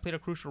think that played a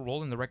crucial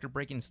role in the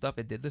record-breaking stuff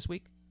it did this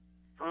week?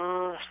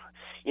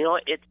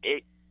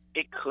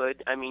 It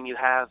could. I mean, you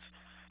had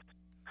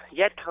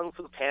Kung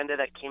Fu Panda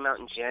that came out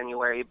in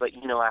January, but,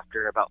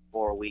 after about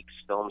 4 weeks,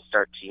 films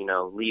start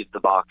to, leave the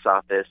box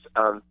office.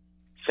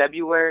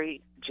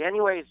 January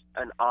is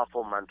an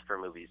awful month for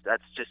movies.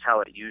 That's just how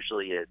it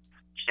usually is.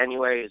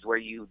 January is where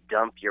you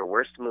dump your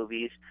worst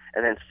movies,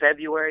 and then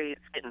February,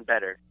 it's getting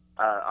better.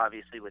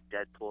 Obviously, with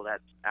Deadpool,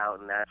 that's out,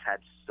 and that's had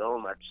so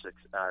much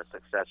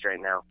success right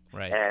now.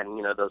 Right. And,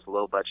 those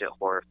low-budget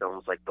horror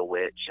films like The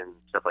Witch and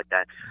stuff like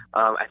that.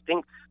 I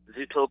think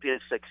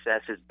Zootopia's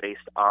success is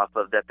based off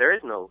of that there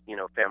is no,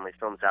 family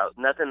films out.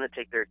 Nothing to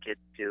take their kids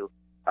to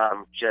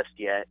just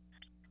yet.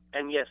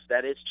 And, yes,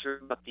 that is true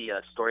about the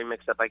story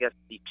mix-up. I guess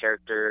the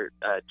character,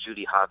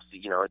 Judy Hopps,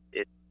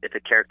 it's a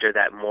character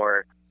that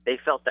they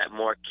felt that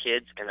more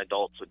kids and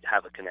adults would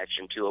have a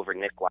connection to over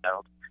Nick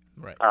Wilde.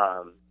 Right.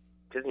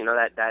 Because,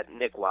 that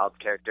Nick Wilde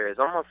character is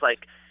almost like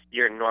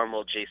your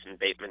normal Jason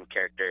Bateman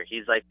character.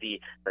 He's like the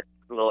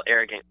little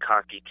arrogant,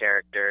 cocky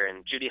character,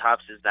 and Judy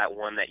Hopps is that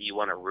one that you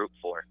want to root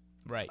for.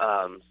 Right.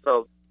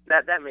 So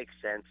that makes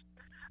sense.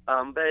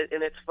 And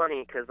it's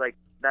funny because, like,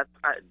 that's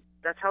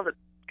how The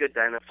Good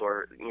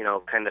Dinosaur,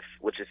 kind of,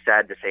 which is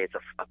sad to say it's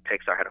a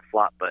Pixar had a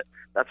flop, but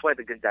that's why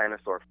The Good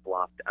Dinosaur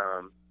flopped.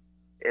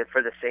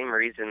 For the same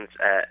reasons,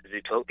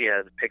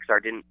 Zootopia,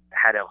 Pixar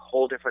had a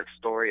whole different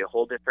story, a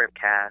whole different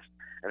cast,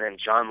 and then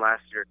John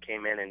Lasseter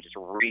came in and just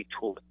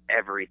retooled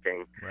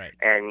everything. Right.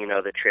 And,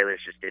 the trailers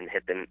just didn't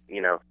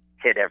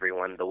hit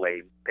everyone the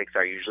way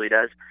Pixar usually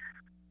does.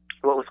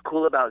 What was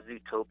cool about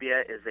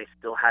Zootopia is they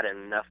still had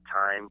enough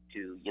time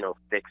to,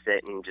 fix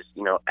it and just,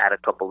 add a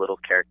couple little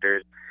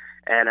characters.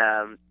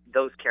 And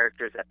those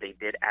characters that they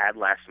did add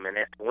last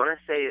minute, I want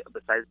to say,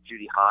 besides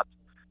Judy Hopps,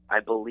 I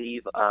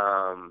believe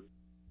Tom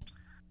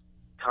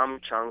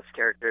Chung's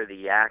character, the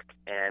Yak,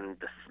 and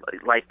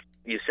like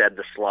you said,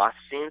 the sloth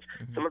scenes.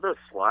 Mm-hmm. Some of those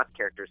sloth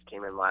characters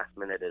came in last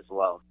minute as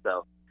well.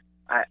 So,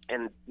 I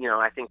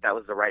think that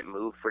was the right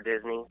move for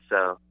Disney.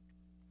 So,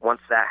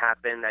 once that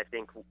happened, I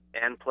think,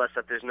 and plus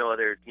that there's no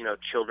other,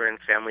 children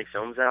family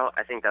films out,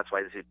 I think that's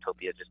why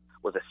Zootopia just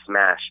was a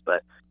smash.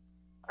 But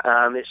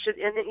it should,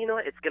 and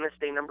it's going to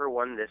stay number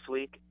one this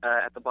week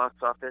at the box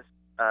office.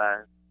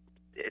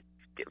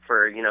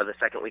 For the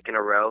second week in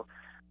a row.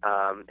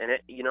 And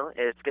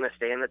it's going to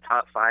stay in the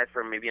top 5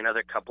 for maybe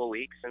another couple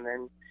weeks, and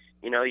then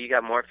you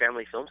got more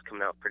family films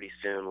coming out pretty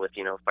soon with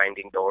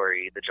Finding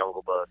Dory, The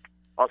Jungle Book,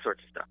 all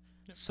sorts of stuff.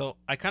 So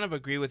I kind of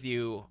agree with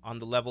you on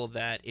the level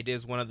that it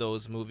is one of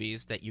those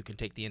movies that you can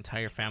take the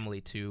entire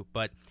family to,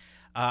 but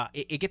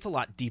it gets a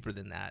lot deeper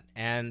than that.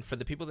 And for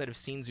the people that have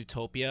seen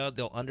Zootopia,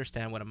 they'll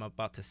understand what I'm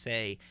about to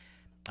say.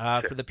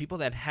 Sure. For the people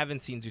that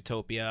haven't seen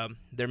Zootopia,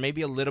 there may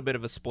be a little bit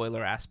of a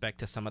spoiler aspect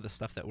to some of the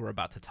stuff that we're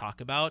about to talk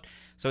about.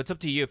 So it's up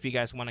to you if you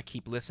guys want to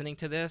keep listening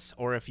to this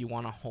or if you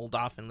want to hold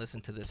off and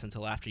listen to this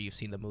until after you've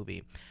seen the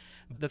movie.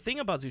 The thing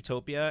about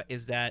Zootopia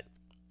is that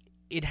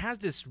it has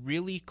this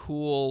really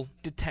cool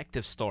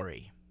detective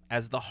story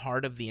as the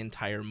heart of the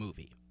entire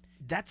movie.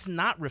 that's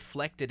not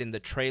reflected in the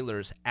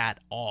trailers at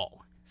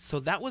all. So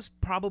that was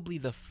probably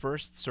the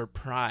first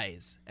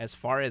surprise as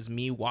far as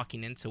me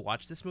walking in to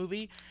watch this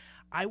movie.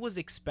 I was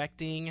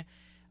expecting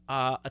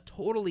a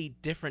totally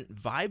different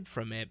vibe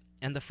from it,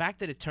 and the fact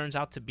that it turns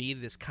out to be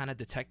this kind of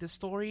detective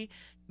story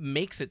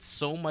makes it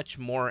so much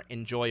more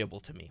enjoyable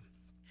to me.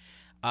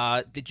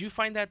 Did you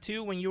find that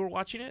too when you were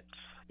watching it?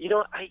 You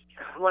know,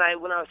 when I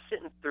was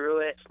sitting through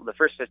it, the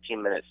first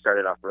 15 minutes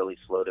started off really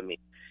slow to me.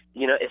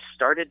 You know, it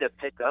started to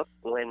pick up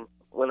when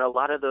a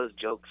lot of those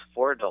jokes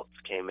for adults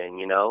came in.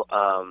 You know,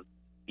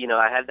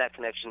 I had that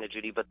connection to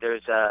Judy, but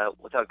there's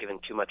without giving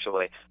too much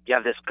away, you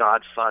have this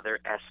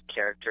Godfather-esque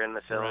character in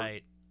the film,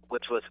 Right.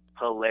 which was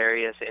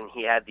hilarious, and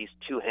he had these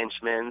two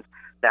henchmen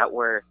that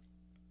were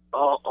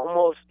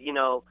almost, you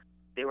know,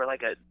 they were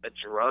like a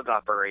drug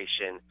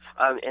operation.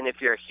 And if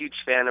you're a huge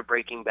fan of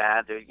Breaking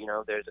Bad,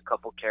 there's a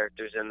couple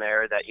characters in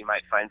there that you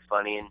might find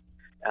funny, and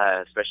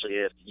especially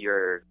if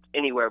you're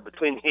anywhere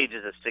between the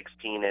ages of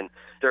 16 and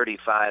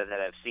 35 that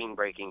have seen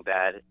Breaking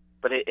Bad.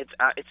 But it's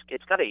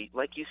got a,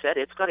 like you said,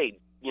 it's got a,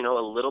 you know,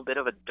 a little bit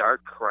of a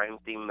dark crime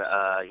theme,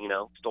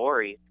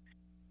 story,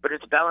 but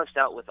it's balanced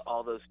out with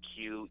all those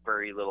cute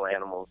furry little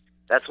animals.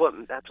 That's what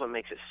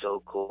makes it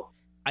so cool.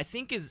 I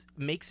think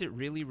makes it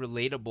really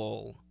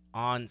relatable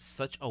on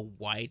such a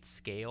wide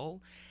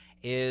scale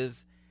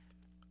is,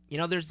 you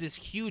know, there's this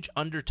huge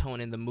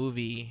undertone in the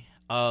movie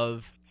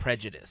of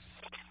prejudice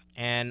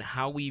and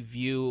how we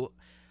view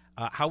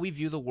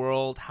the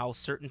world, how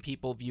certain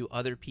people view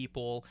other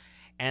people.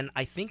 And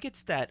I think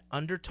it's that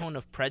undertone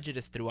of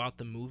prejudice throughout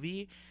the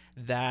movie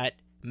that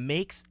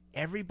makes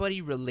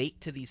everybody relate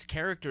to these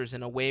characters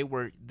in a way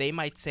where they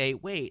might say,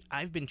 wait,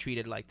 I've been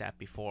treated like that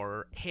before.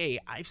 Or, hey,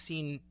 I've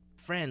seen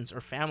friends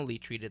or family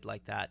treated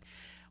like that.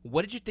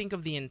 What did you think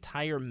of the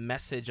entire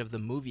message of the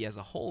movie as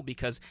a whole?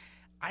 Because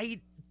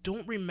I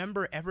don't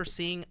remember ever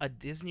seeing a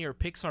Disney or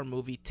Pixar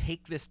movie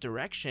take this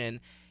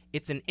direction.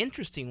 It's an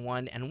interesting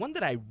one, and one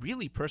that I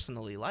really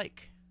personally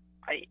like.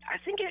 I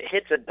think it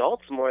hits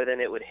adults more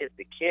than it would hit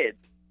the kids.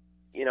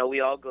 You know,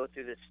 we all go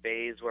through this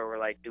phase where we're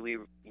like, do we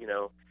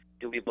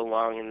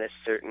belong in this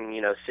certain,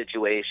 you know,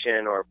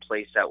 situation or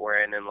place that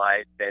we're in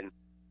life? And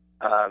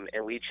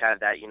we each have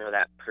that, you know,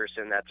 that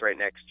person that's right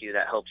next to you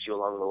that helps you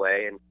along the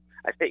way. And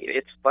I think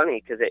it's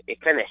funny because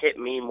it kind of hit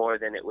me more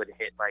than it would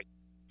hit like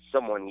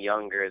someone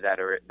younger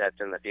that's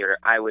in the theater,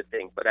 I would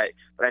think. But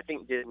I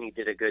think Disney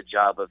did a good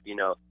job of, you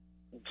know,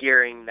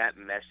 gearing that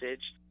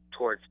message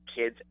towards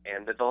kids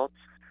and adults,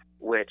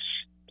 which,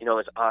 you know,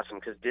 is awesome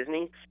because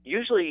Disney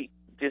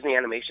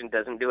Animation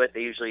doesn't do it. They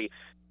usually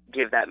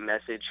give that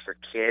message for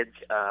kids.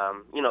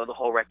 You know, the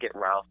whole Wreck-It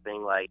Ralph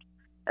thing, like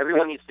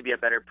everyone needs to be a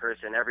better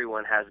person.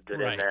 Everyone has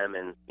good in them,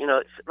 and you know,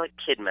 it's like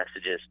kid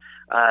messages.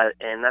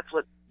 And that's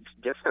what's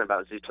different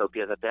about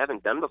Zootopia that they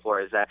haven't done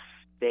before is that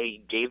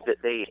they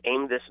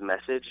aimed this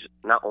message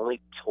not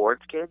only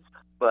towards kids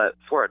but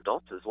for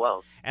adults as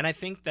well. And I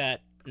think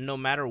that no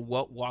matter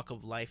what walk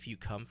of life you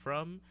come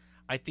from,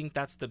 I think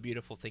that's the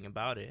beautiful thing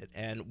about it.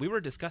 And we were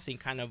discussing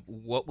kind of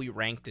what we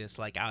ranked this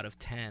like out of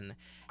 10.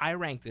 I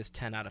rank this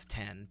 10 out of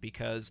 10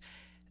 because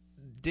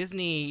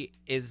Disney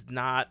is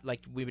not,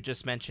 like we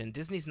just mentioned,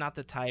 Disney's not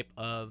the type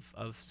of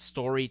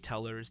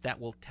storytellers that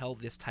will tell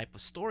this type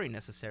of story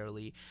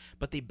necessarily,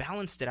 but they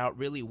balanced it out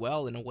really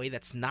well in a way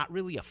that's not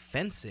really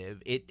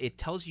offensive. It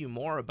tells you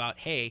more about,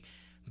 hey,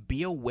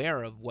 be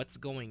aware of what's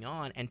going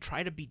on and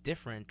try to be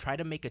different, try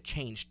to make a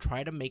change,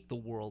 try to make the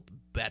world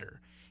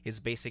better is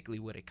basically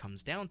what it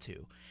comes down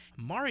to.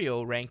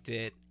 Mario ranked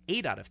it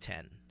 8 out of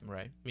 10.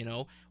 Right. You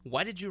know,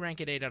 why did you rank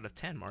it 8 out of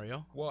 10,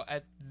 Mario? Well,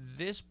 at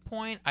this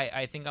point,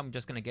 I think I'm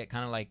just going to get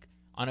kind of like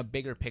on a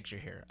bigger picture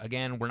here.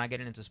 Again, we're not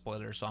getting into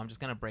spoilers, so I'm just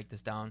going to break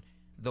this down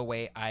the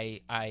way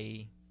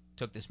I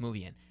took this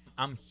movie in.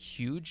 I'm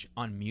huge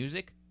on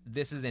music.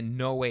 This is in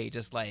no way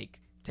just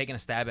like taking a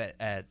stab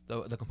at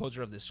the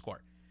composer of this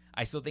score.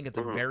 I still think it's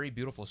a very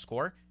beautiful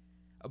score,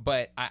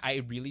 but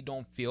I really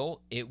don't feel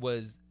it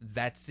was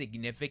that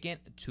significant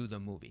to the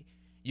movie.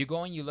 You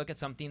go and you look at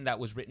something that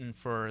was written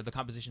for the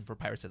composition for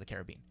Pirates of the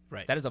Caribbean.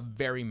 Right. That is a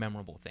very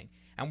memorable thing.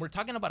 And we're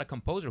talking about a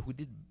composer who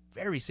did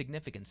very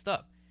significant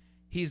stuff.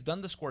 He's done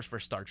the scores for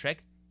Star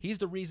Trek. He's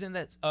the reason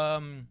that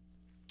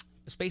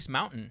Space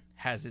Mountain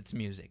has its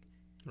music.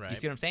 Right. You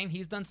see what I'm saying?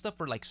 He's done stuff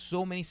for like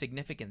so many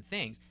significant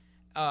things.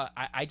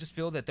 I just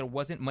feel that there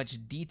wasn't much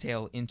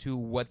detail into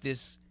what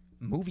this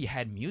movie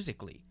had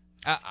musically.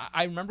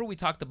 I remember we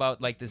talked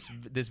about like this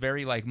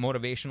very like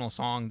motivational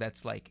song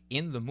that's like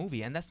in the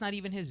movie, and that's not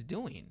even his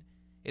doing.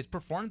 It's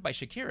performed by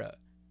Shakira.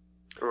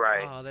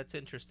 Right. Oh, that's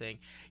interesting.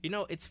 You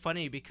know, it's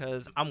funny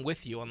because I'm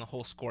with you on the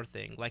whole score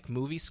thing. Like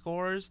movie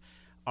scores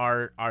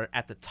are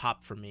at the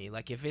top for me.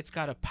 Like if it's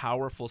got a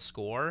powerful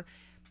score,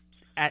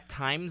 at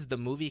times the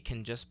movie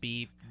can just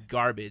be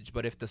garbage,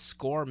 but if the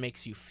score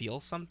makes you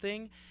feel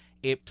something,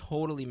 it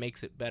totally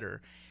makes it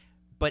better.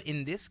 But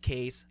in this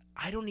case,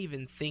 I don't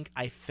even think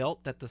I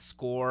felt that the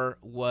score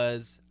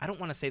was, I don't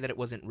want to say that it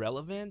wasn't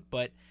relevant,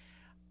 but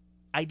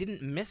I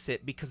didn't miss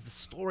it because the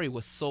story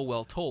was so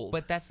well told.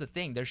 But that's the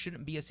thing. There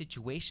shouldn't be a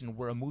situation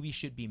where a movie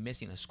should be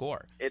missing a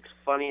score. It's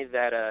funny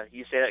that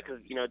you say that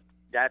because,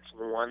 that's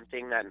one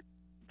thing that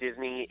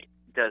Disney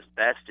does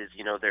best is,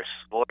 their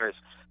scores.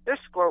 Their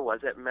score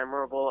wasn't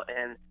memorable,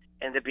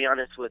 and to be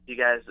honest with you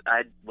guys,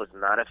 I was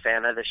not a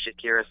fan of the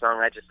Shakira song.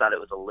 I just thought it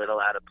was a little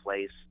out of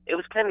place. It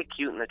was kind of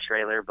cute in the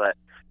trailer, but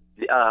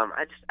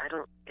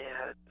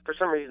for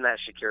some reason that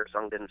Shakira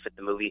song didn't fit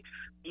the movie.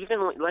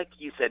 Even like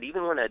you said,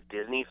 even when a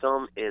Disney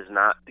film is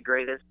not the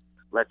greatest,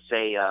 let's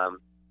say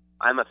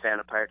I'm a fan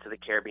of Pirates of the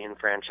Caribbean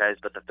franchise,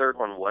 but the third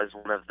one was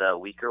one of the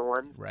weaker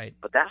ones. Right.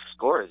 But that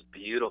score is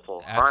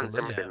beautiful. Absolutely.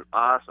 Hans Zimmer did an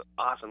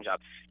awesome job.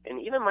 And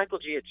even Michael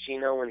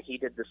Giacchino, when he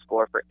did the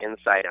score for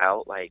Inside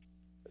Out, like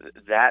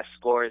that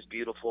score is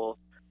beautiful.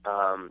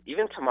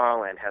 Even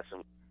Tomorrowland has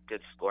some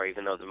good score,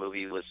 even though the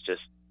movie was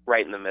just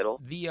right in the middle.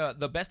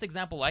 The best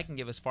example I can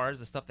give as far as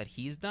the stuff that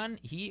he's done,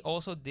 he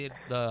also did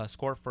the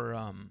score for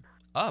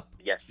Up.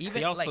 Yes. Even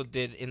he also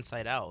did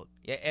Inside Out.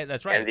 Yeah,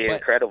 that's right. And The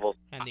Incredibles.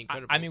 And The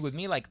Incredibles. I mean, with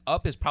me, like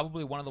Up is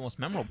probably one of the most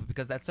memorable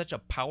because that's such a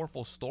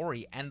powerful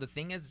story. And the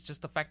thing is,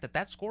 just the fact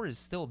that score is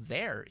still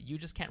there, you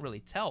just can't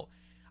really tell.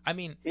 I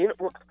mean,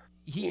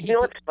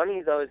 what's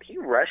funny though is he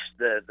rushed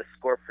the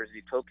score for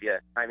Zootopia.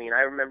 I mean,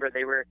 I remember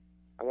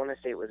I want to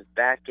say it was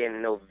back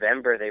in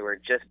November. They were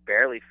just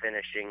barely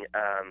finishing,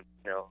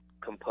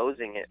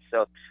 composing it.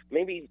 So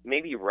maybe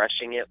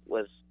rushing it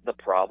was the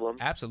problem.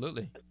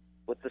 Absolutely.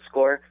 With the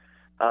score,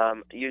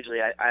 usually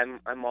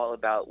I'm all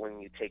about when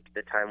you take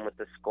the time with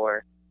the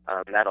score.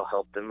 That'll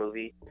help the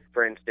movie.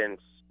 For instance,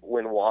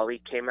 when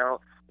WALL-E came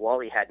out,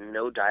 WALL-E had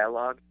no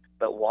dialogue,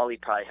 but WALL-E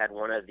probably had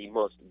one of the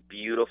most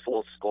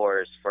beautiful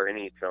scores for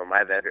any film I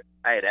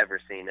had ever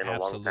seen in a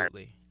long time.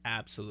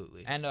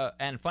 Absolutely.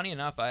 And funny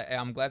enough,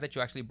 I'm glad that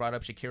you actually brought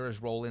up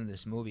Shakira's role in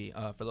this movie.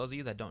 For those of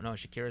you that don't know,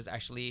 Shakira is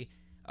actually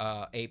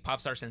a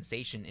pop star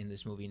sensation in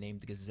this movie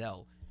named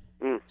Gazelle.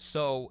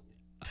 So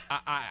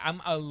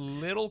I'm a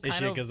little kind Is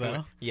she a of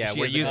gazelle? Yeah,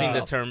 we're using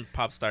the term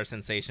pop star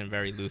sensation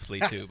very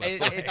loosely too.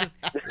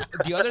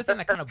 The other thing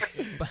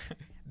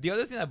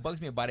that bugs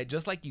me about it,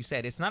 just like you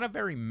said, it's not a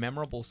very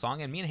memorable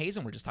song. And me and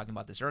Hazen were just talking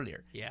about this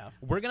earlier. Yeah,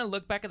 we're gonna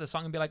look back at the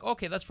song and be like,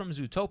 okay, that's from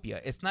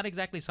Zootopia. It's not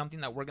exactly something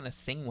that we're gonna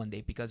sing one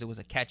day because it was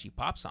a catchy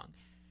pop song.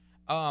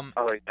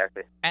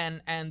 Exactly.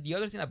 And the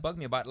other thing that bugged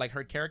me about like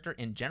her character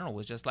in general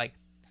was just like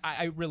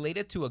I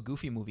related to a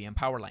Goofy movie in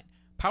Powerline.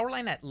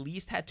 Powerline at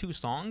least had 2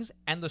 songs,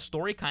 and the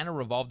story kind of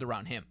revolved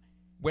around him,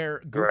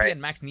 where Goofy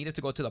and Max needed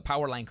to go to the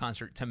Powerline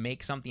concert to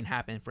make something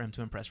happen for him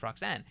to impress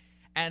Roxanne.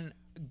 And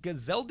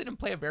Gazelle didn't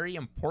play a very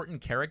important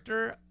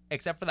character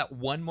except for that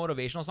one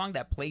motivational song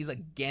that plays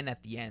again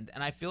at the end.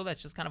 And I feel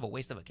that's just kind of a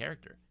waste of a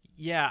character.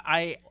 Yeah,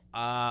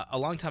 a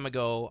long time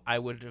ago, I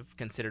would have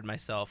considered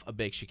myself a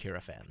big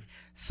Shakira fan.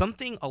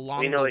 Something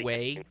along the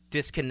way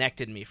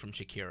disconnected me from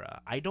Shakira.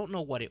 I don't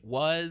know what it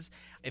was.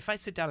 If I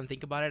sit down and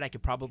think about it, I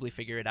could probably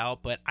figure it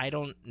out, but I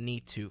don't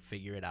need to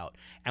figure it out.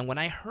 And when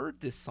I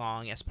heard this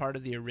song as part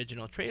of the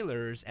original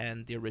trailers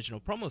and the original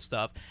promo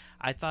stuff,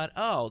 I thought,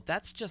 oh,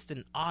 that's just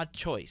an odd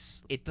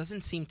choice. It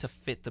doesn't seem to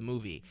fit the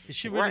movie. Is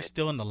she really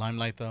still in the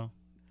limelight, though?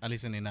 At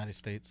least in the United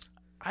States?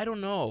 I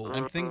don't know.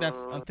 I'm thinking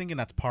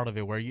that's part of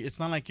it, where it's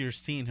not like you're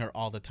seeing her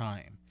all the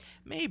time.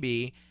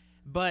 Maybe,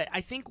 but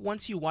I think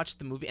once you watch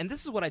the movie, and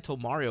this is what I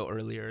told Mario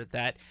earlier,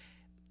 that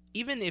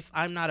even if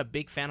I'm not a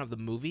big fan of the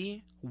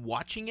movie,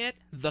 watching it,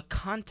 the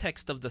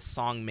context of the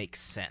song makes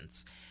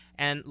sense.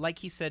 And like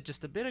he said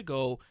just a bit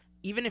ago,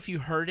 even if you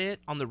heard it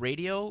on the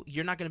radio,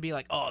 you're not going to be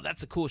like, oh,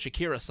 that's a cool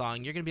Shakira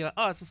song. You're going to be like,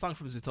 oh, it's a song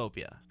from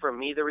Zootopia. For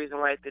me, the reason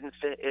why it didn't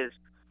fit is,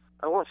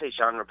 I won't say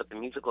genre, but the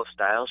musical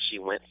style she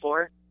went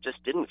for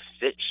just didn't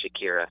fit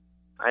Shakira.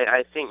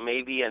 I think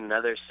maybe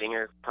another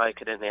singer probably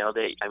could have nailed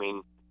it. I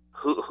mean,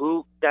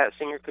 who that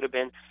singer could have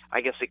been, I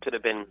guess it could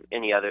have been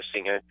any other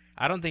singer.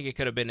 I don't think it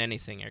could have been any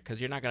singer,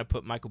 because you're not going to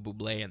put Michael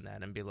Bublé in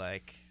that and be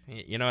like,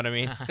 you know what I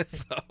mean?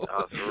 So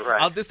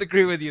I'll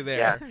disagree with you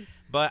there. Yeah.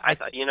 But I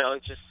thought,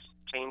 just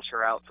change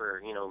her out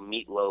for,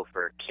 Meatloaf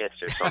or Kiss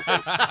or something.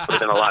 Would have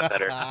been a lot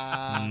better.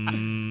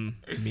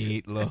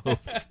 Meatloaf.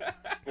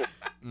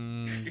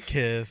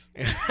 Kiss.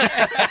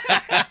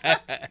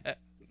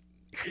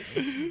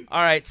 All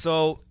right,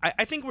 so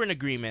I think we're in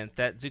agreement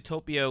that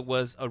Zootopia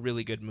was a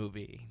really good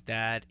movie.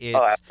 That it's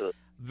absolutely.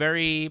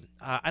 Very,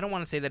 I don't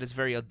want to say that it's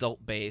very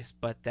adult-based,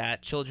 but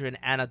that children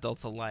and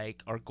adults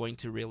alike are going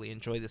to really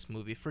enjoy this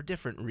movie for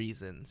different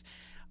reasons.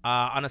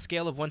 On a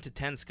scale of 1 to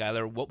 10,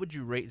 Skylar, what would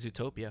you rate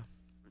Zootopia?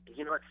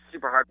 It's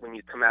super hard when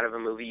you come out of a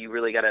movie. You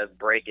really got to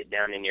break it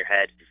down in your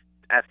head.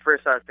 At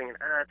first, I was thinking,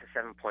 it's a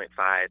 7.5.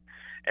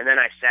 And then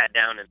I sat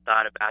down and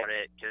thought about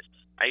it. Just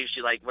I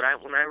usually like when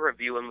I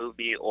review a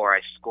movie or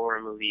I score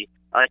a movie,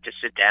 I like to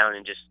sit down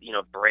and just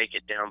break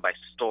it down by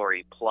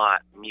story,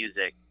 plot,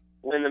 music.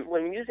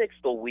 When music's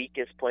the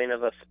weakest point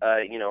of a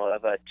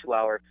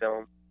 2-hour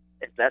film,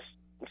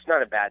 it's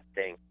not a bad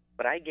thing.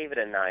 But I gave it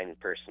a 9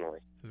 personally.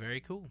 Very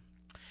cool.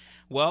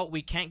 Well,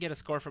 we can't get a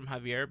score from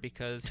Javier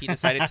because he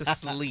decided to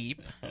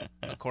sleep.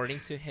 according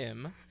to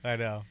him. I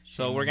know.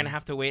 So we're gonna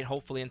have to wait,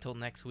 hopefully, until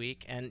next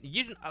week. And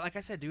you, like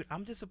I said, dude,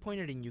 I'm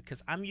disappointed in you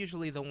because I'm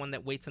usually the one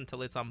that waits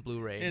until it's on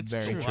Blu-ray It's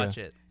to true. watch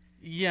it.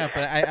 Yeah,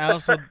 but I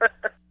also.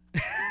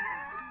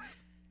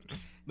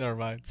 Never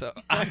mind. So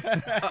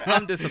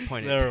I'm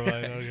disappointed. Never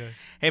mind. Okay.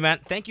 Hey, man,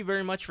 thank you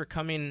very much for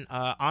coming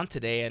on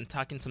today and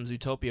talking some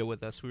Zootopia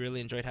with us. We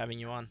really enjoyed having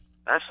you on.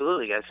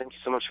 Absolutely, guys. Thank you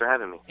so much for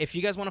having me. If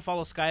you guys want to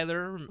follow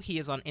Skylar, he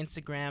is on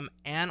Instagram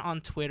and on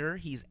Twitter.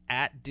 He's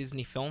at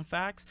Disney Film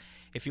Facts.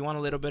 If you want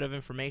a little bit of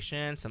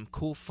information, some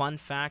cool fun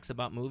facts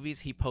about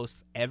movies, he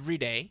posts every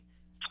day.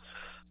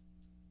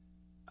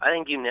 I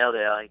think you nailed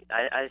it.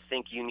 I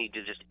think you need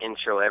to just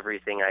intro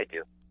everything I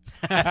do.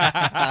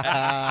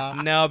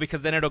 No,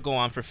 because then it'll go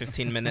on for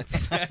 15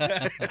 minutes. All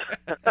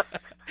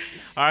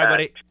right,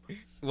 buddy.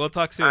 We'll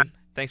talk soon.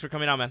 Thanks for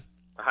coming on, man.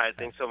 All right,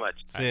 thanks so much.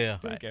 See ya.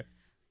 Take care.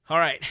 All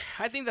right.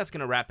 I think that's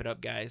going to wrap it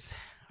up, guys.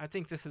 I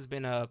think this has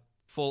been a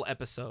full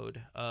episode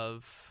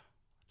of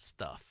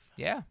stuff.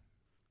 Yeah.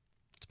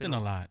 It's been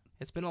a lot.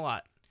 It's been a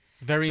lot.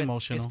 Very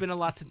emotional. It's been a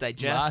lot to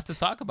digest. Lots to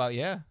talk about,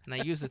 yeah. And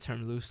I use the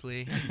term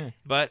loosely.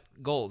 But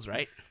goals,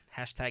 right?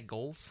 Hashtag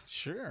goals.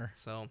 Sure.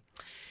 So,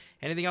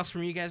 anything else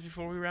from you guys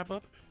before we wrap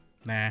up?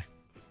 Nah.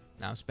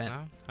 Now I'm spent.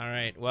 No? All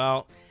right.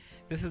 Well,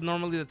 this is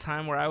normally the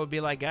time where I would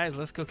be like, guys,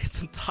 let's go get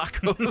some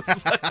tacos.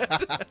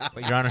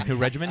 But you're on a new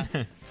regimen?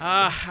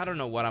 I don't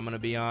know what I'm going to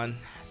be on.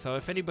 So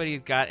if anybody's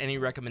got any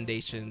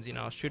recommendations,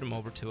 shoot them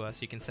over to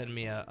us. You can send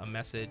me a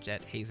message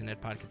at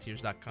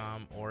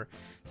hazenedpodcateers.com or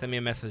send me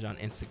a message on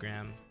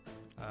Instagram,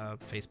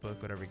 Facebook,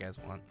 whatever you guys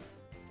want.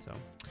 So,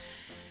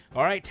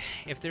 all right.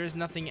 If there is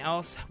nothing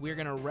else, we're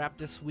going to wrap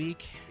this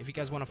week. If you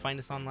guys want to find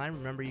us online,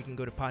 remember you can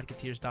go to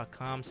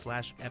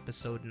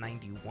podcateers.com/episode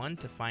 91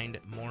 to find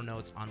more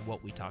notes on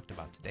what we talked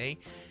about today.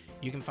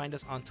 You can find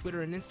us on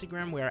Twitter and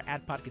Instagram. We are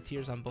at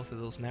Podcateers on both of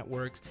those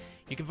networks.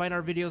 You can find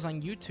our videos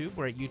on YouTube.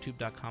 We're at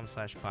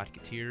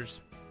youtube.com/podcateers.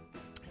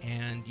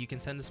 And you can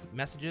send us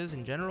messages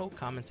in general,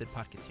 comments at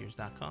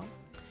podcateers.com.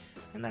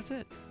 And that's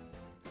it.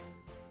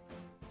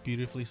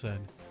 Beautifully said.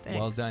 Thanks.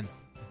 Well done.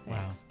 Wow.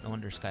 Thanks. No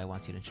wonder Sky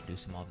wants you to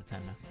introduce him all the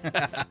time now.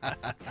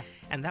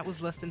 And that was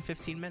less than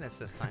 15 minutes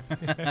this time.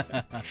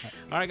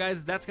 All right,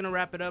 guys, that's going to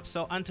wrap it up.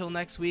 So until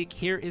next week,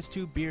 here is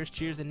to beers,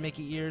 cheers, and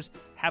Mickey ears.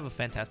 Have a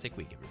fantastic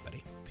week,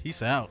 everybody.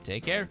 Peace out.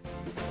 Take care.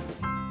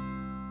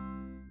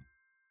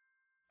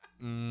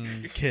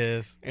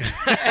 Kiss.